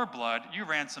your blood you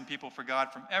ransomed people for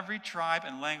God from every tribe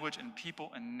and language and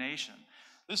people and nation.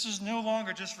 This is no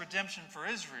longer just redemption for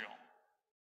Israel.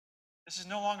 This is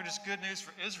no longer just good news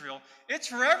for Israel. It's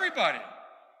for everybody.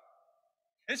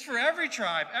 It's for every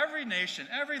tribe, every nation,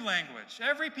 every language,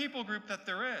 every people group that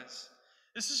there is.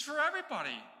 This is for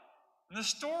everybody. And the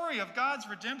story of God's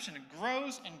redemption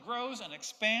grows and grows and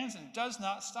expands and does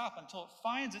not stop until it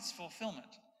finds its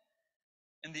fulfillment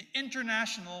in the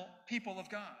international people of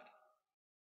God.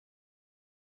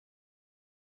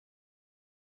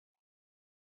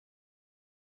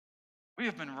 We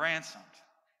have been ransomed,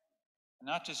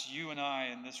 not just you and I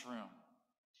in this room.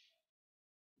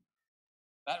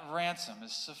 That ransom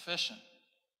is sufficient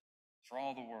for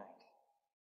all the world.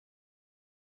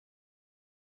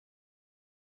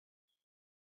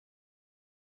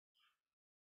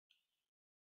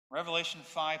 Revelation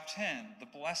 5:10, the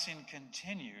blessing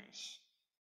continues.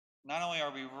 Not only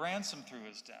are we ransomed through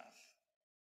his death,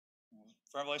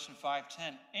 Revelation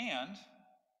 5:10, and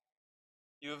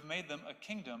you have made them a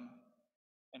kingdom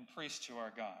and priests to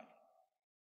our God.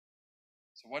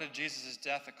 So what did Jesus'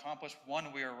 death accomplish?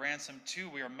 1, we are ransomed. 2,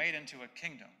 we are made into a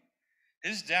kingdom.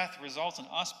 His death results in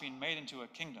us being made into a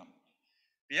kingdom.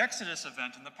 The Exodus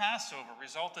event and the Passover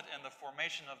resulted in the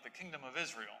formation of the kingdom of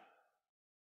Israel.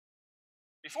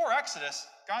 Before Exodus,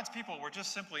 God's people were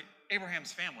just simply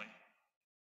Abraham's family.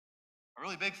 A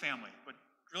really big family, but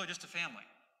really just a family.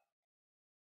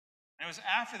 And it was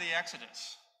after the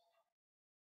Exodus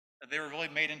that they were really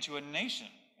made into a nation,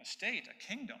 a state, a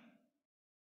kingdom.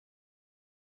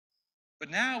 But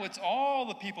now it's all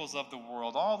the peoples of the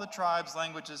world, all the tribes,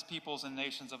 languages, peoples, and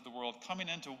nations of the world coming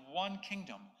into one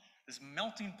kingdom, this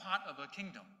melting pot of a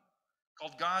kingdom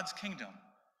called God's kingdom,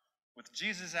 with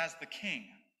Jesus as the king.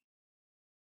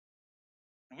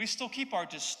 And we still keep our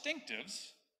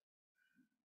distinctives.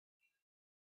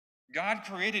 God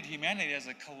created humanity as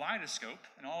a kaleidoscope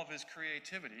in all of his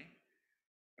creativity,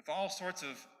 with all sorts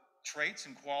of traits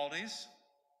and qualities.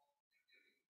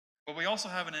 But we also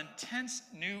have an intense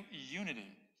new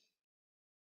unity,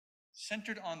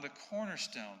 centered on the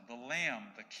cornerstone, the Lamb,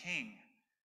 the King,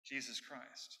 Jesus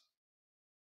Christ.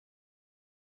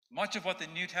 Much of what the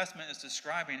New Testament is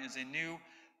describing is a new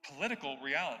political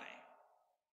reality.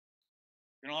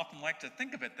 We don't often like to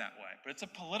think of it that way, but it's a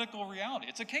political reality.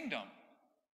 It's a kingdom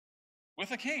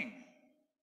with a king,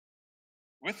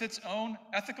 with its own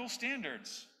ethical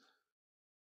standards,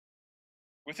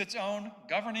 with its own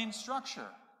governing structure.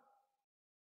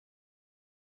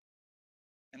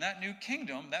 And that new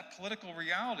kingdom, that political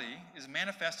reality, is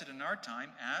manifested in our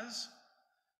time as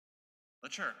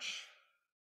church.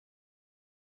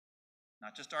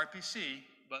 Not just RPC,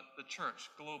 but the church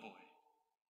globally.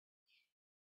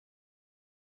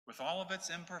 With all of its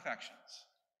imperfections.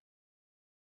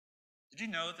 Did you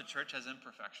know that the church has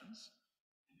imperfections?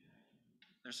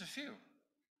 There's a few.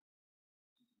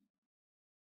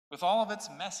 With all of its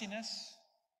messiness,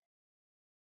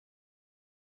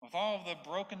 with all of the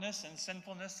brokenness and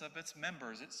sinfulness of its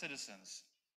members, its citizens,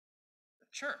 the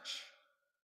church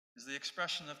is the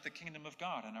expression of the kingdom of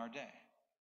God in our day.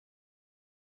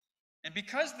 And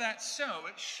because that's so,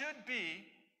 it should be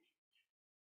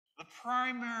the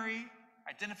primary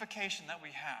identification that we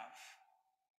have.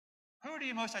 Who do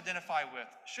you most identify with?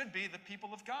 Should be the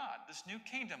people of God, this new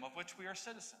kingdom of which we are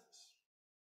citizens.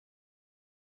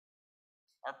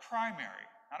 Our primary,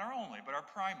 not our only, but our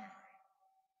primary.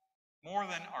 More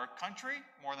than our country,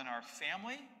 more than our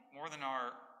family, more than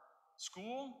our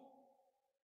school,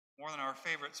 more than our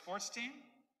favorite sports team.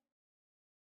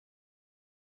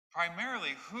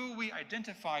 Primarily, who we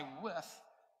identify with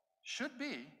should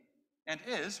be, and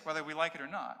is, whether we like it or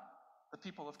not, the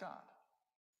people of God.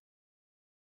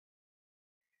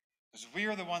 Because we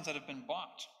are the ones that have been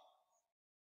bought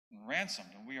and ransomed,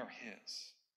 and we are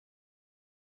His.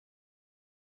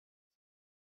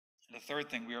 And the third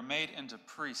thing, we are made into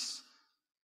priests.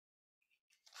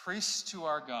 Priests to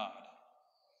our God.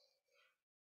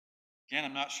 Again,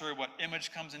 I'm not sure what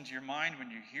image comes into your mind when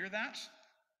you hear that.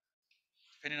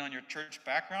 Depending on your church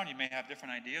background, you may have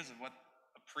different ideas of what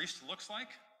a priest looks like.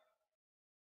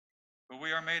 But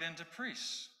we are made into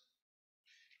priests.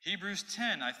 Hebrews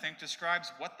 10, I think,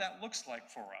 describes what that looks like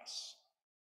for us.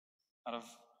 Out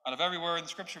of everywhere in the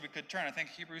Scripture we could turn, I think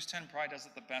Hebrews 10 probably does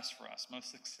it the best for us,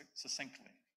 most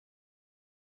succinctly.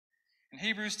 And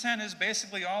Hebrews 10 is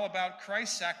basically all about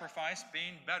Christ's sacrifice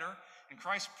being better and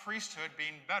Christ's priesthood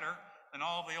being better than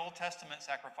all of the Old Testament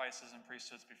sacrifices and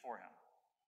priesthoods before him.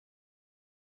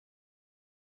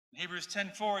 In Hebrews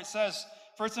 10:4 it says,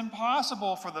 "For it's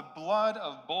impossible for the blood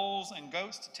of bulls and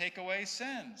goats to take away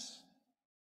sins."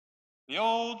 The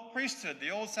old priesthood,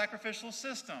 the old sacrificial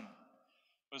system,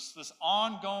 was this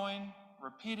ongoing,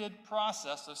 repeated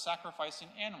process of sacrificing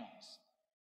animals.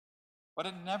 But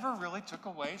it never really took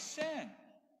away sin.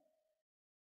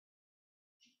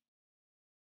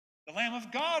 The Lamb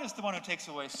of God is the one who takes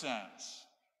away sins.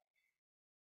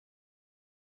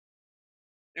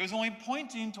 It was only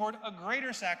pointing toward a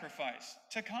greater sacrifice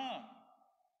to come.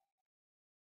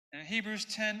 And in Hebrews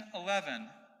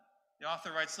 10:11, the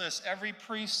author writes this, "Every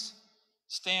priest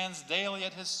stands daily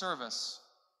at his service."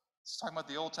 It's talking about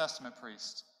the Old Testament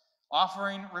priest,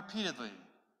 offering repeatedly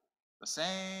the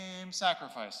same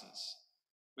sacrifices,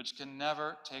 which can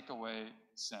never take away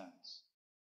sins.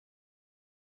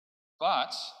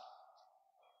 But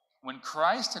when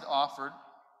Christ had offered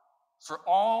for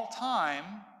all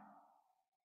time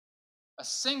a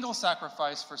single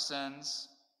sacrifice for sins,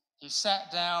 he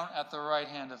sat down at the right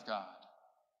hand of God.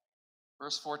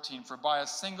 Verse 14, "For by a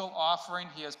single offering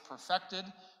he has perfected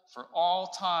for all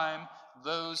time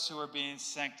those who are being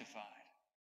sanctified."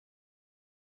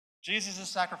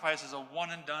 Jesus' sacrifice is a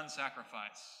one-and-done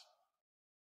sacrifice.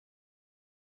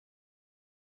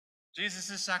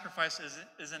 Jesus' sacrifice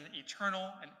is an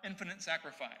eternal and infinite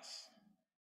sacrifice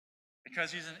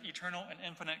because he's an eternal and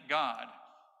infinite God,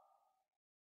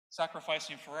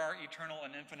 sacrificing for our eternal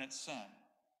and infinite sin.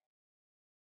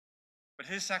 But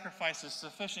his sacrifice is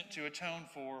sufficient to atone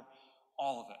for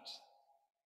all of it.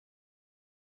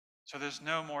 So there's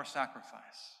no more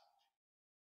sacrifice.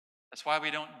 That's why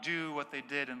we don't do what they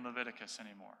did in Leviticus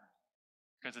anymore,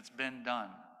 because it's been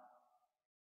done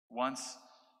once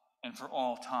and for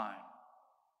all time.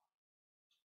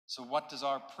 So what does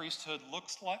our priesthood look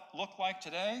like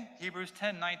today? Hebrews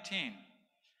 10:18.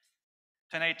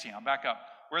 I'll back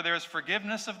up. "Where there is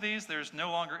forgiveness of these, there is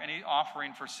no longer any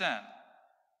offering for sin.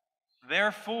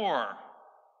 Therefore,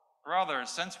 brothers,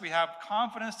 since we have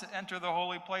confidence to enter the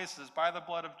holy places by the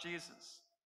blood of Jesus,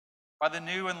 by the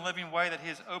new and living way that he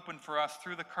has opened for us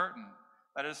through the curtain,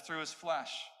 that is, through his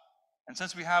flesh, and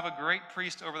since we have a great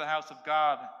priest over the house of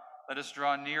God, let us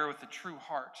draw near with a true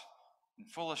heart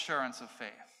and full assurance of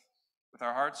faith, with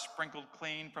our hearts sprinkled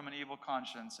clean from an evil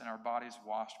conscience and our bodies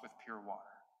washed with pure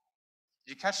water."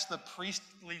 Did you catch the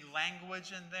priestly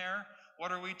language in there?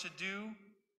 What are we to do?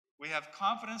 We have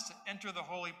confidence to enter the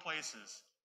holy places.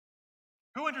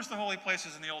 Who enters the holy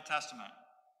places in the Old Testament?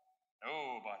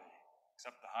 Nobody,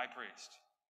 except the high priest.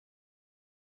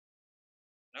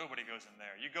 Nobody goes in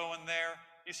there. You go in there,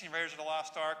 you see Raiders of the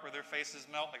Lost Ark where their faces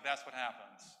melt, like that's what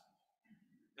happens.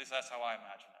 At least that's how I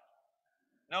imagine it.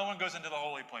 No one goes into the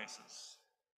holy places,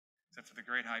 except for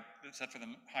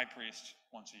the high priest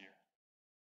once a year.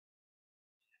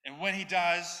 And when he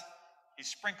does, he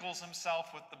sprinkles himself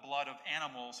with the blood of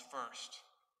animals first.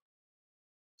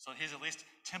 So he's at least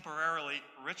temporarily,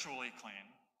 ritually clean.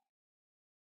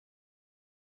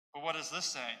 But what does this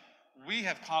say? We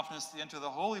have confidence to enter the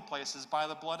holy places by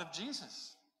the blood of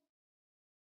Jesus.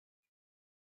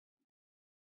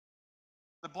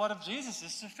 The blood of Jesus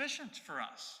is sufficient for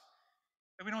us.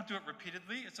 And we don't do it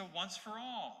repeatedly, it's a once for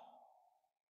all.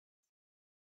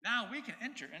 Now we can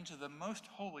enter into the most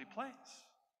holy place.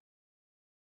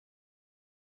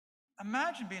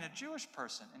 Imagine being a Jewish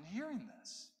person and hearing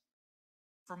this.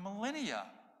 For millennia,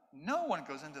 no one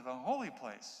goes into the holy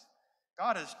place.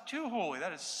 God is too holy.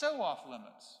 That is so off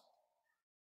limits.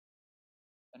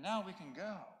 And now we can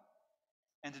go,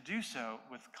 and to do so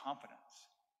with confidence.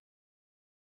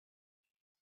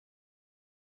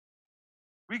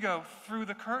 We go through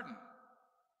the curtain.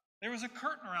 There was a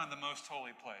curtain around the most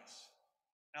holy place.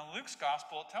 Now, in Luke's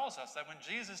gospel, it tells us that when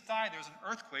Jesus died, there was an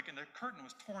earthquake and the curtain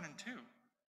was torn in two.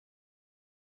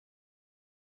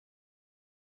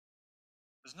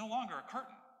 There's no longer a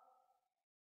curtain.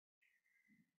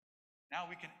 Now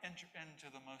we can enter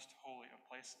into the most holy of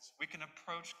places. We can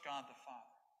approach God the Father.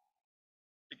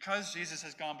 Because Jesus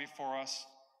has gone before us,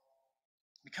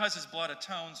 because his blood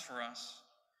atones for us,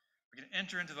 we can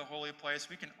enter into the holy place.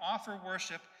 We can offer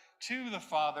worship to the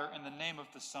Father in the name of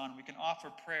the Son. We can offer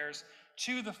prayers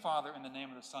to the Father in the name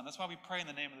of the Son. That's why we pray in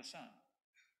the name of the Son.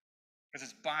 Because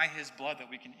it's by his blood that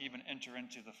we can even enter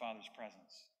into the Father's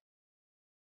presence.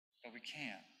 But we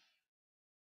can't.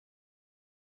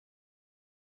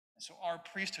 And so our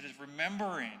priesthood is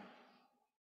remembering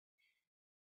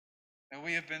that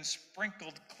we have been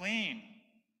sprinkled clean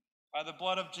by the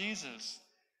blood of Jesus.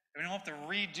 And we don't have to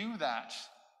redo that.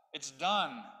 It's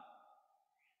done.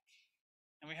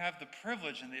 And we have the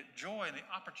privilege and the joy and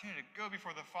the opportunity to go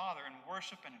before the Father in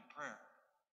worship and in prayer.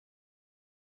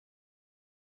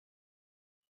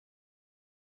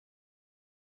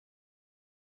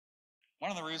 One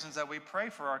of the reasons that we pray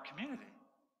for our community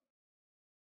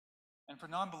and for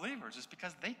non-believers is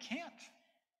because they can't.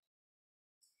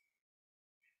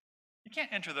 You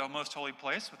can't enter the most holy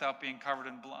place without being covered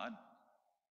in blood.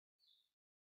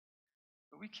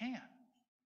 But we can.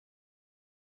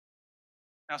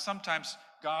 Now, sometimes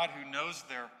God, who knows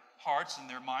their hearts and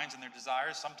their minds and their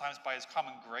desires, sometimes by his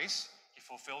common grace, he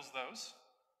fulfills those.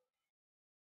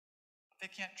 But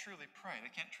they can't truly pray.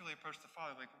 They can't truly approach the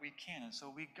Father like we can. And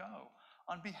so we go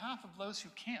on behalf of those who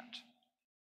can't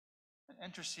and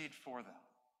intercede for them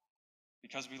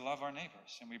because we love our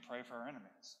neighbors and we pray for our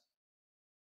enemies.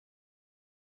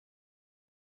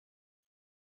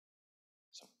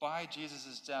 So by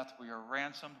Jesus' death, we are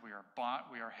ransomed, we are bought,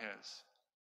 we are his.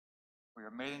 We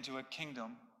are made into a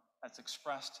kingdom that's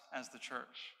expressed as the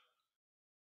church.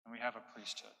 And we have a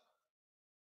priesthood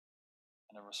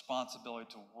and a responsibility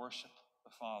to worship the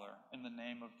Father in the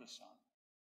name of the Son.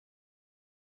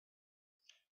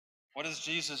 What does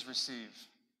Jesus receive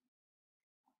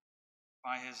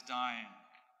by his dying?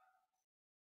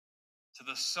 To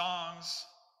the songs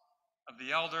of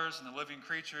the elders and the living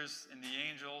creatures and the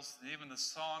angels, and even the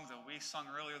songs that we sung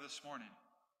earlier this morning.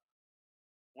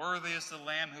 Worthy is the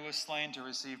Lamb who was slain to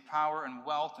receive power and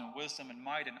wealth and wisdom and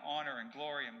might and honor and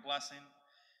glory and blessing.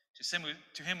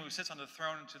 To him who sits on the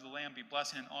throne and to the Lamb be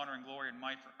blessing and honor and glory and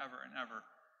might forever and ever.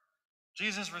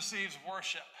 Jesus receives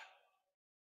worship.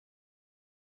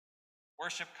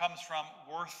 Worship comes from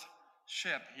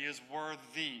worth-ship. He is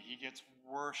worthy. He gets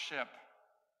worship.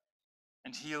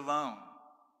 And he alone.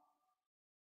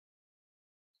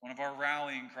 One of our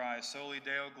rallying cries, Soli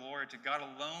Deo Gloria, to God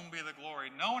alone be the glory.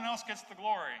 No one else gets the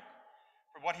glory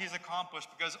for what he's accomplished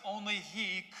because only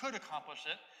he could accomplish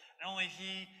it and only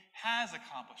he has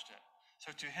accomplished it.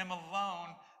 So to him alone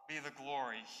be the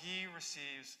glory. He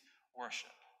receives worship.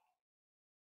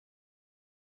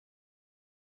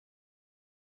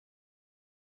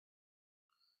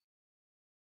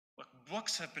 Look,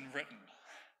 books have been written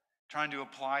trying to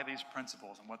apply these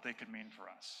principles and what they could mean for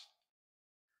us.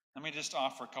 Let me just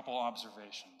offer a couple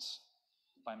observations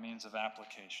by means of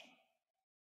application.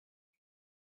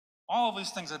 All of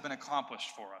these things have been accomplished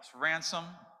for us. Ransom,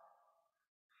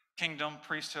 kingdom,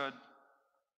 priesthood.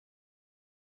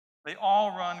 They all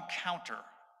run counter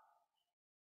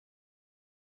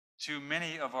to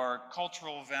many of our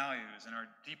cultural values and our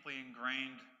deeply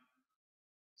ingrained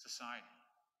society.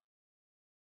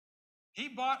 He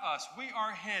bought us. We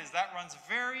are his. That runs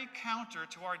very counter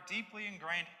to our deeply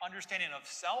ingrained understanding of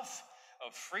self,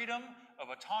 of freedom, of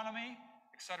autonomy,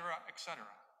 etc., etc.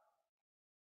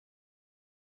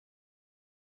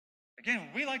 Again,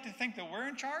 we like to think that we're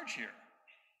in charge here.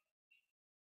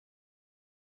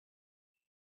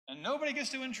 And nobody gets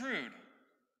to intrude.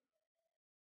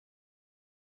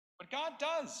 God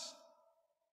does.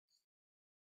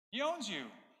 He owns you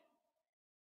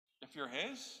if you're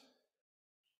his.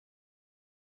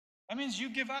 That means you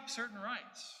give up certain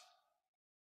rights.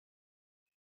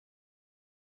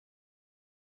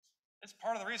 It's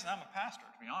part of the reason I'm a pastor,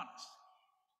 to be honest.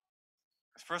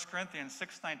 Because 1 Corinthians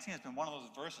 6:19 has been one of those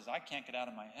verses I can't get out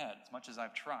of my head as much as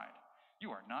I've tried.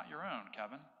 You are not your own,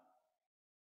 Kevin.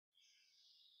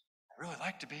 I'd really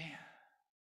like to be,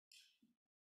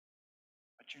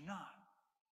 but you're not.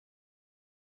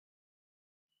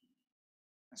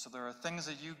 And so there are things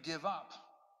that you give up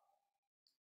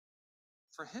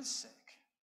for his sake.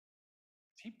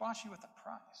 He bought you with a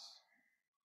price.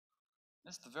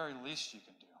 That's the very least you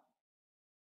can do.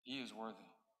 He is worthy.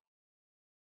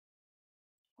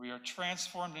 We are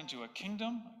transformed into a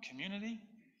kingdom, a community.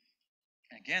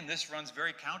 And again, this runs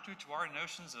very counter to our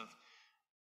notions of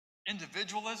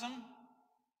individualism.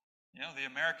 You know, the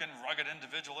American rugged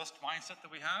individualist mindset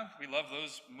that we have. We love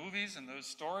those movies and those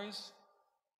stories.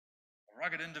 A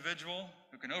rugged individual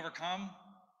who can overcome.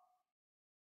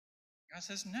 God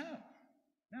says, no.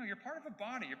 No, you're part of a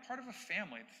body. You're part of a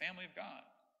family, the family of God.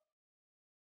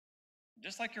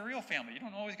 Just like your real family, you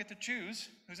don't always get to choose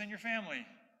who's in your family.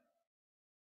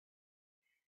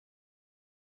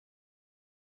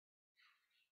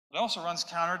 It also runs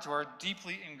counter to our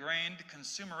deeply ingrained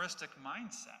consumeristic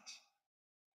mindset.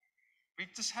 We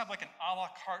just have like an a la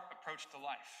carte approach to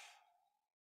life.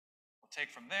 We'll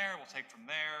take from there, we'll take from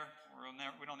there.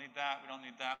 We don't need that, we don't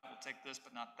need that. We'll take this,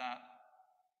 but not that.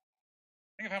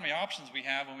 Think of how many options we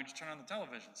have when we just turn on the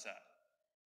television set.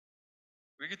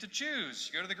 We get to choose.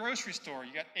 You go to the grocery store,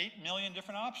 you got 8 million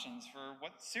different options for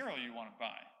what cereal you want to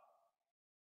buy.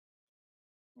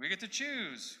 We get to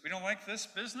choose. We don't like this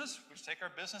business, we just take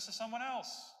our business to someone else.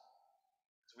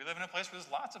 So we live in a place where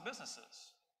there's lots of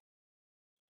businesses.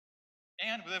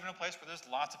 And we live in a place where there's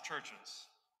lots of churches.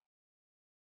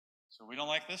 So we don't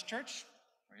like this church,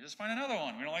 we just find another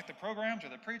one. We don't like the programs or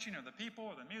the preaching or the people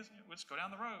or the music, we'll just go down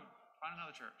the road, find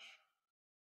another church.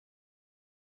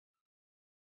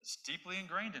 It's deeply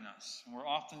ingrained in us. And we're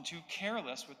often too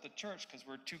careless with the church because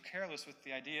we're too careless with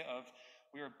the idea of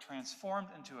we are transformed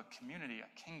into a community,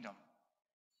 a kingdom,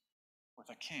 with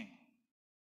a king.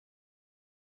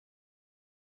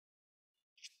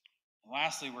 And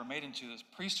lastly, we're made into this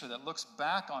priesthood that looks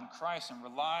back on Christ and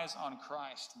relies on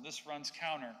Christ. And this runs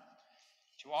counter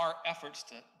to our efforts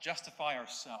to justify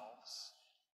ourselves.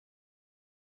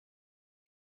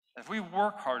 If we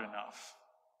work hard enough,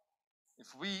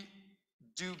 if we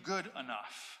do good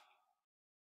enough,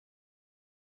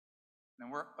 then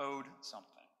we're owed something.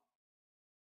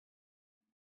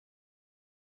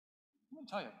 Let me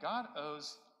tell you, God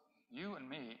owes you and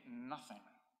me nothing.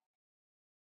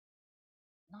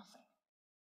 Nothing.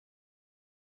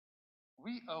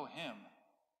 We owe him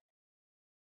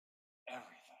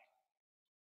everything.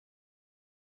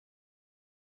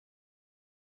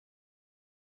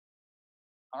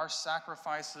 Our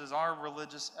sacrifices, our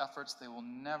religious efforts, they will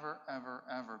never, ever,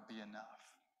 ever be enough.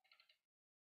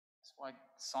 That's why the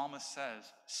psalmist says,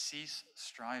 cease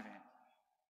striving,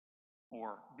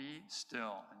 or be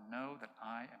still and know that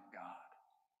I am God.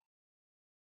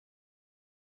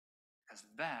 Because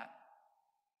that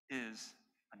is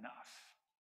enough.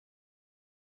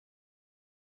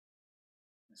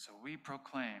 And so we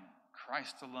proclaim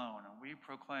Christ alone, and we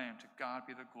proclaim to God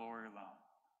be the glory alone.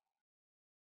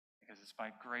 Because it's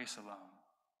by grace alone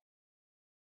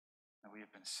that we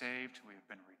have been saved, we have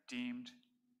been redeemed,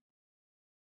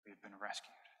 we have been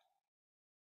rescued.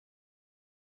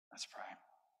 Let's pray.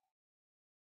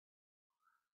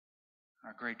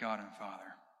 Our great God and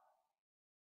Father,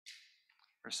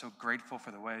 we're so grateful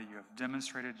for the way you have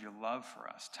demonstrated your love for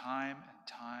us time and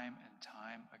time and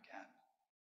time again.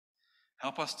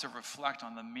 Help us to reflect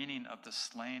on the meaning of the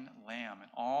slain lamb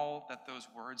and all that those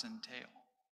words entail.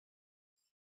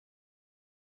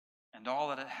 And all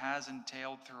that it has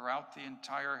entailed throughout the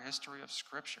entire history of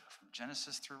Scripture, from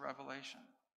Genesis through Revelation.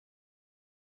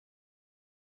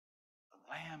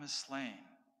 The Lamb is slain.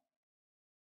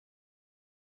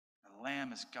 The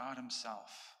Lamb is God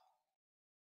himself,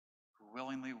 who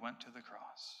willingly went to the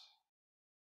cross.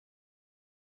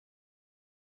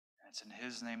 And it's in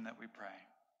his name that we pray.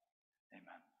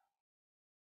 Amen.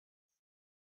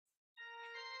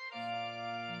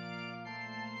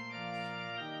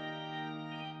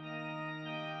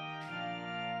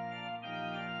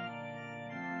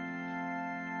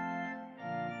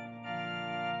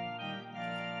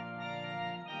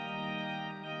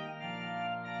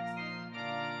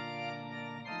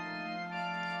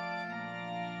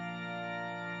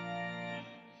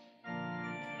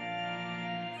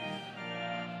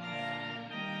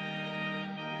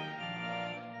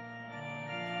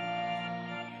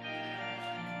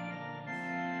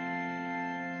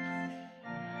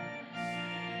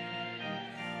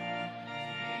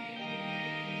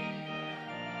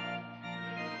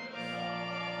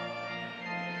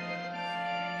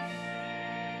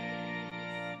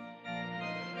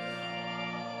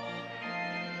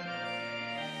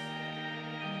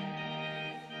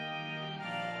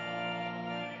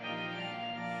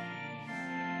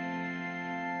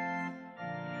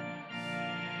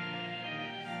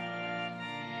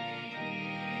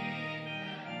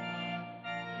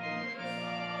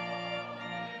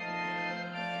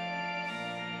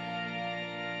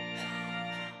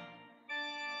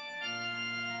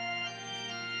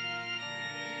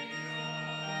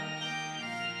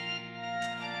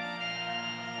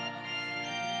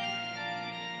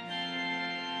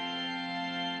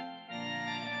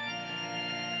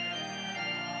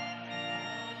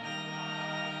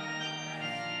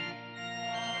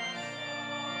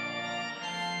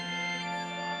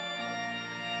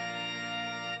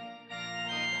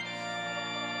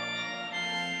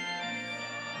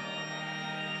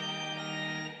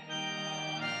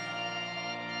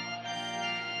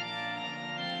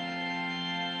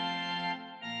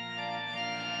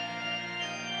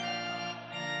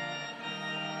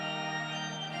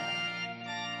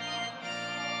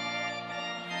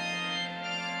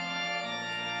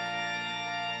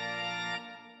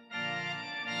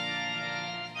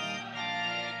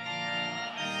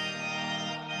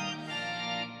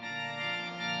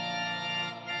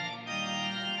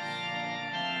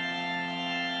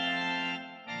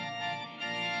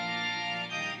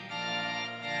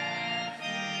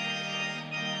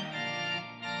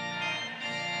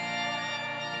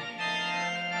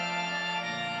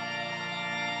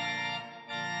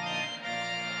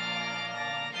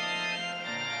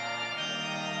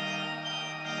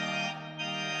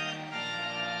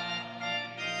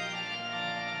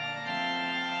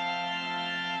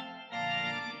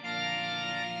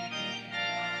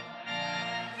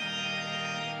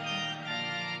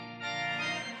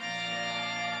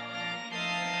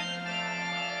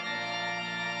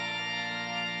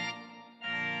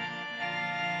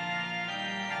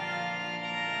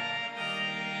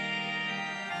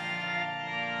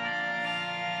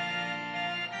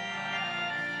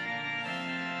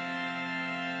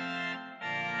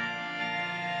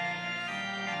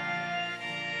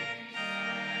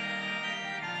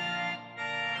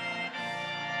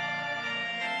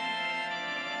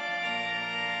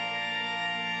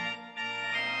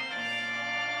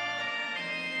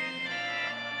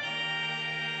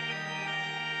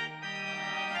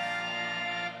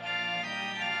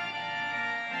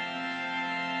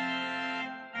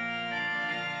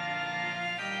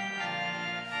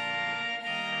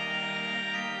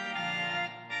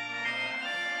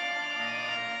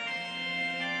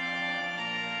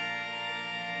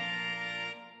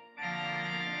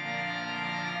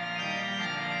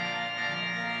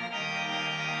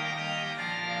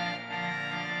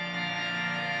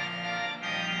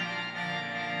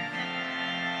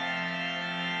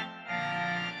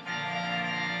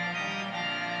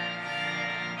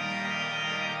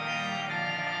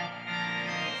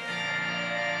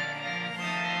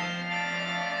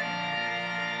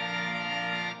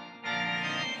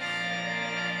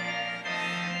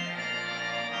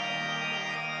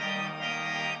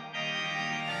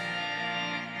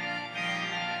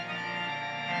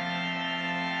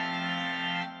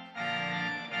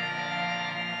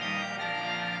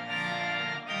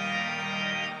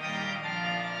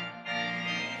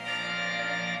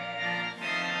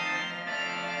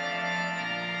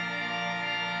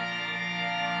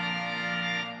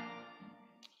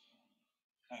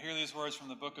 hear these words from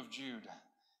the book of Jude.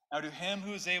 Now to him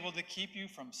who is able to keep you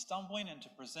from stumbling and to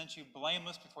present you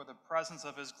blameless before the presence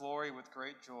of his glory with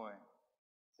great joy.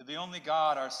 To the only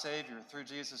God, our Savior, through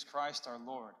Jesus Christ our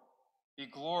Lord, be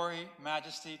glory,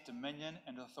 majesty, dominion,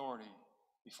 and authority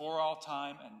before all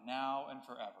time and now and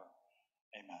forever.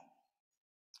 Amen.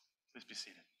 Please be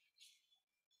seated.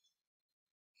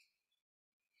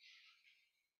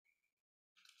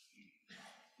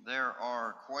 There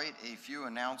are quite a few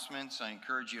announcements. I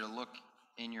encourage you to look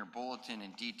in your bulletin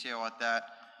in detail at that.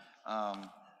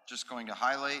 Just going to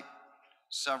highlight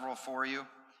several for you.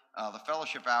 The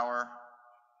fellowship hour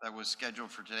that was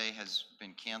scheduled for today has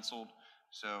been canceled,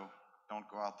 so don't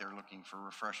go out there looking for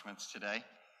refreshments today.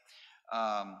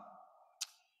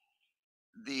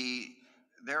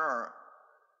 There are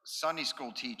Sunday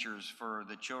school teachers for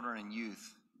the children and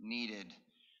youth needed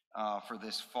for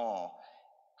this fall.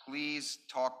 Please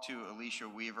talk to Alicia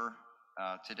Weaver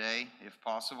today, if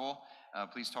possible.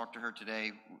 Please talk to her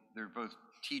today. There are both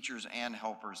teachers and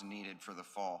helpers needed for the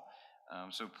fall.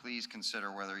 So please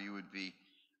consider whether you would be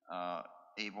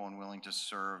able and willing to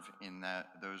serve in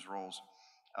those roles.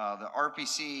 The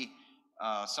RPC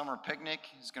summer picnic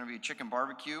is going to be a chicken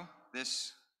barbecue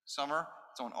this summer.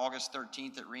 It's on August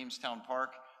 13th at Reamstown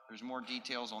Park. There's more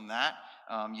details on that.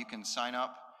 You can sign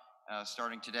up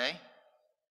starting today.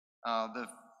 The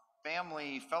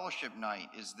Family Fellowship Night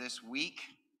is this week.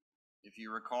 If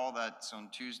you recall, that's on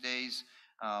Tuesdays.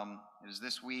 It is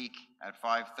this week at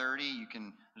 5:30.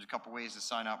 There's a couple ways to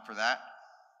sign up for that.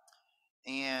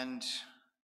 And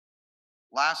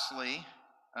lastly,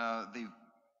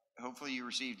 hopefully you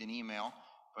received an email,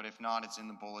 but if not, it's in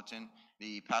the bulletin.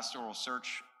 The Pastoral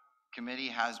Search Committee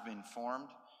has been formed.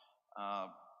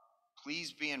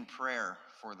 Please be in prayer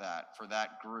for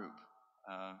that group.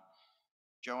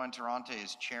 Joe Enterante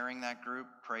is chairing that group.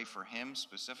 Pray for him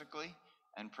specifically,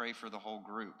 and pray for the whole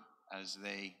group as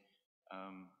they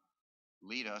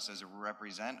lead us,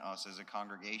 represent us as a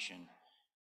congregation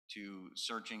to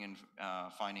searching and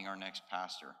finding our next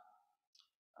pastor.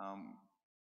 I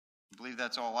believe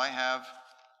that's all I have.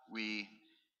 We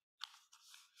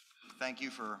thank you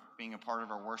for being a part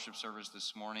of our worship service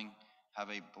this morning.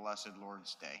 Have a blessed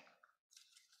Lord's Day.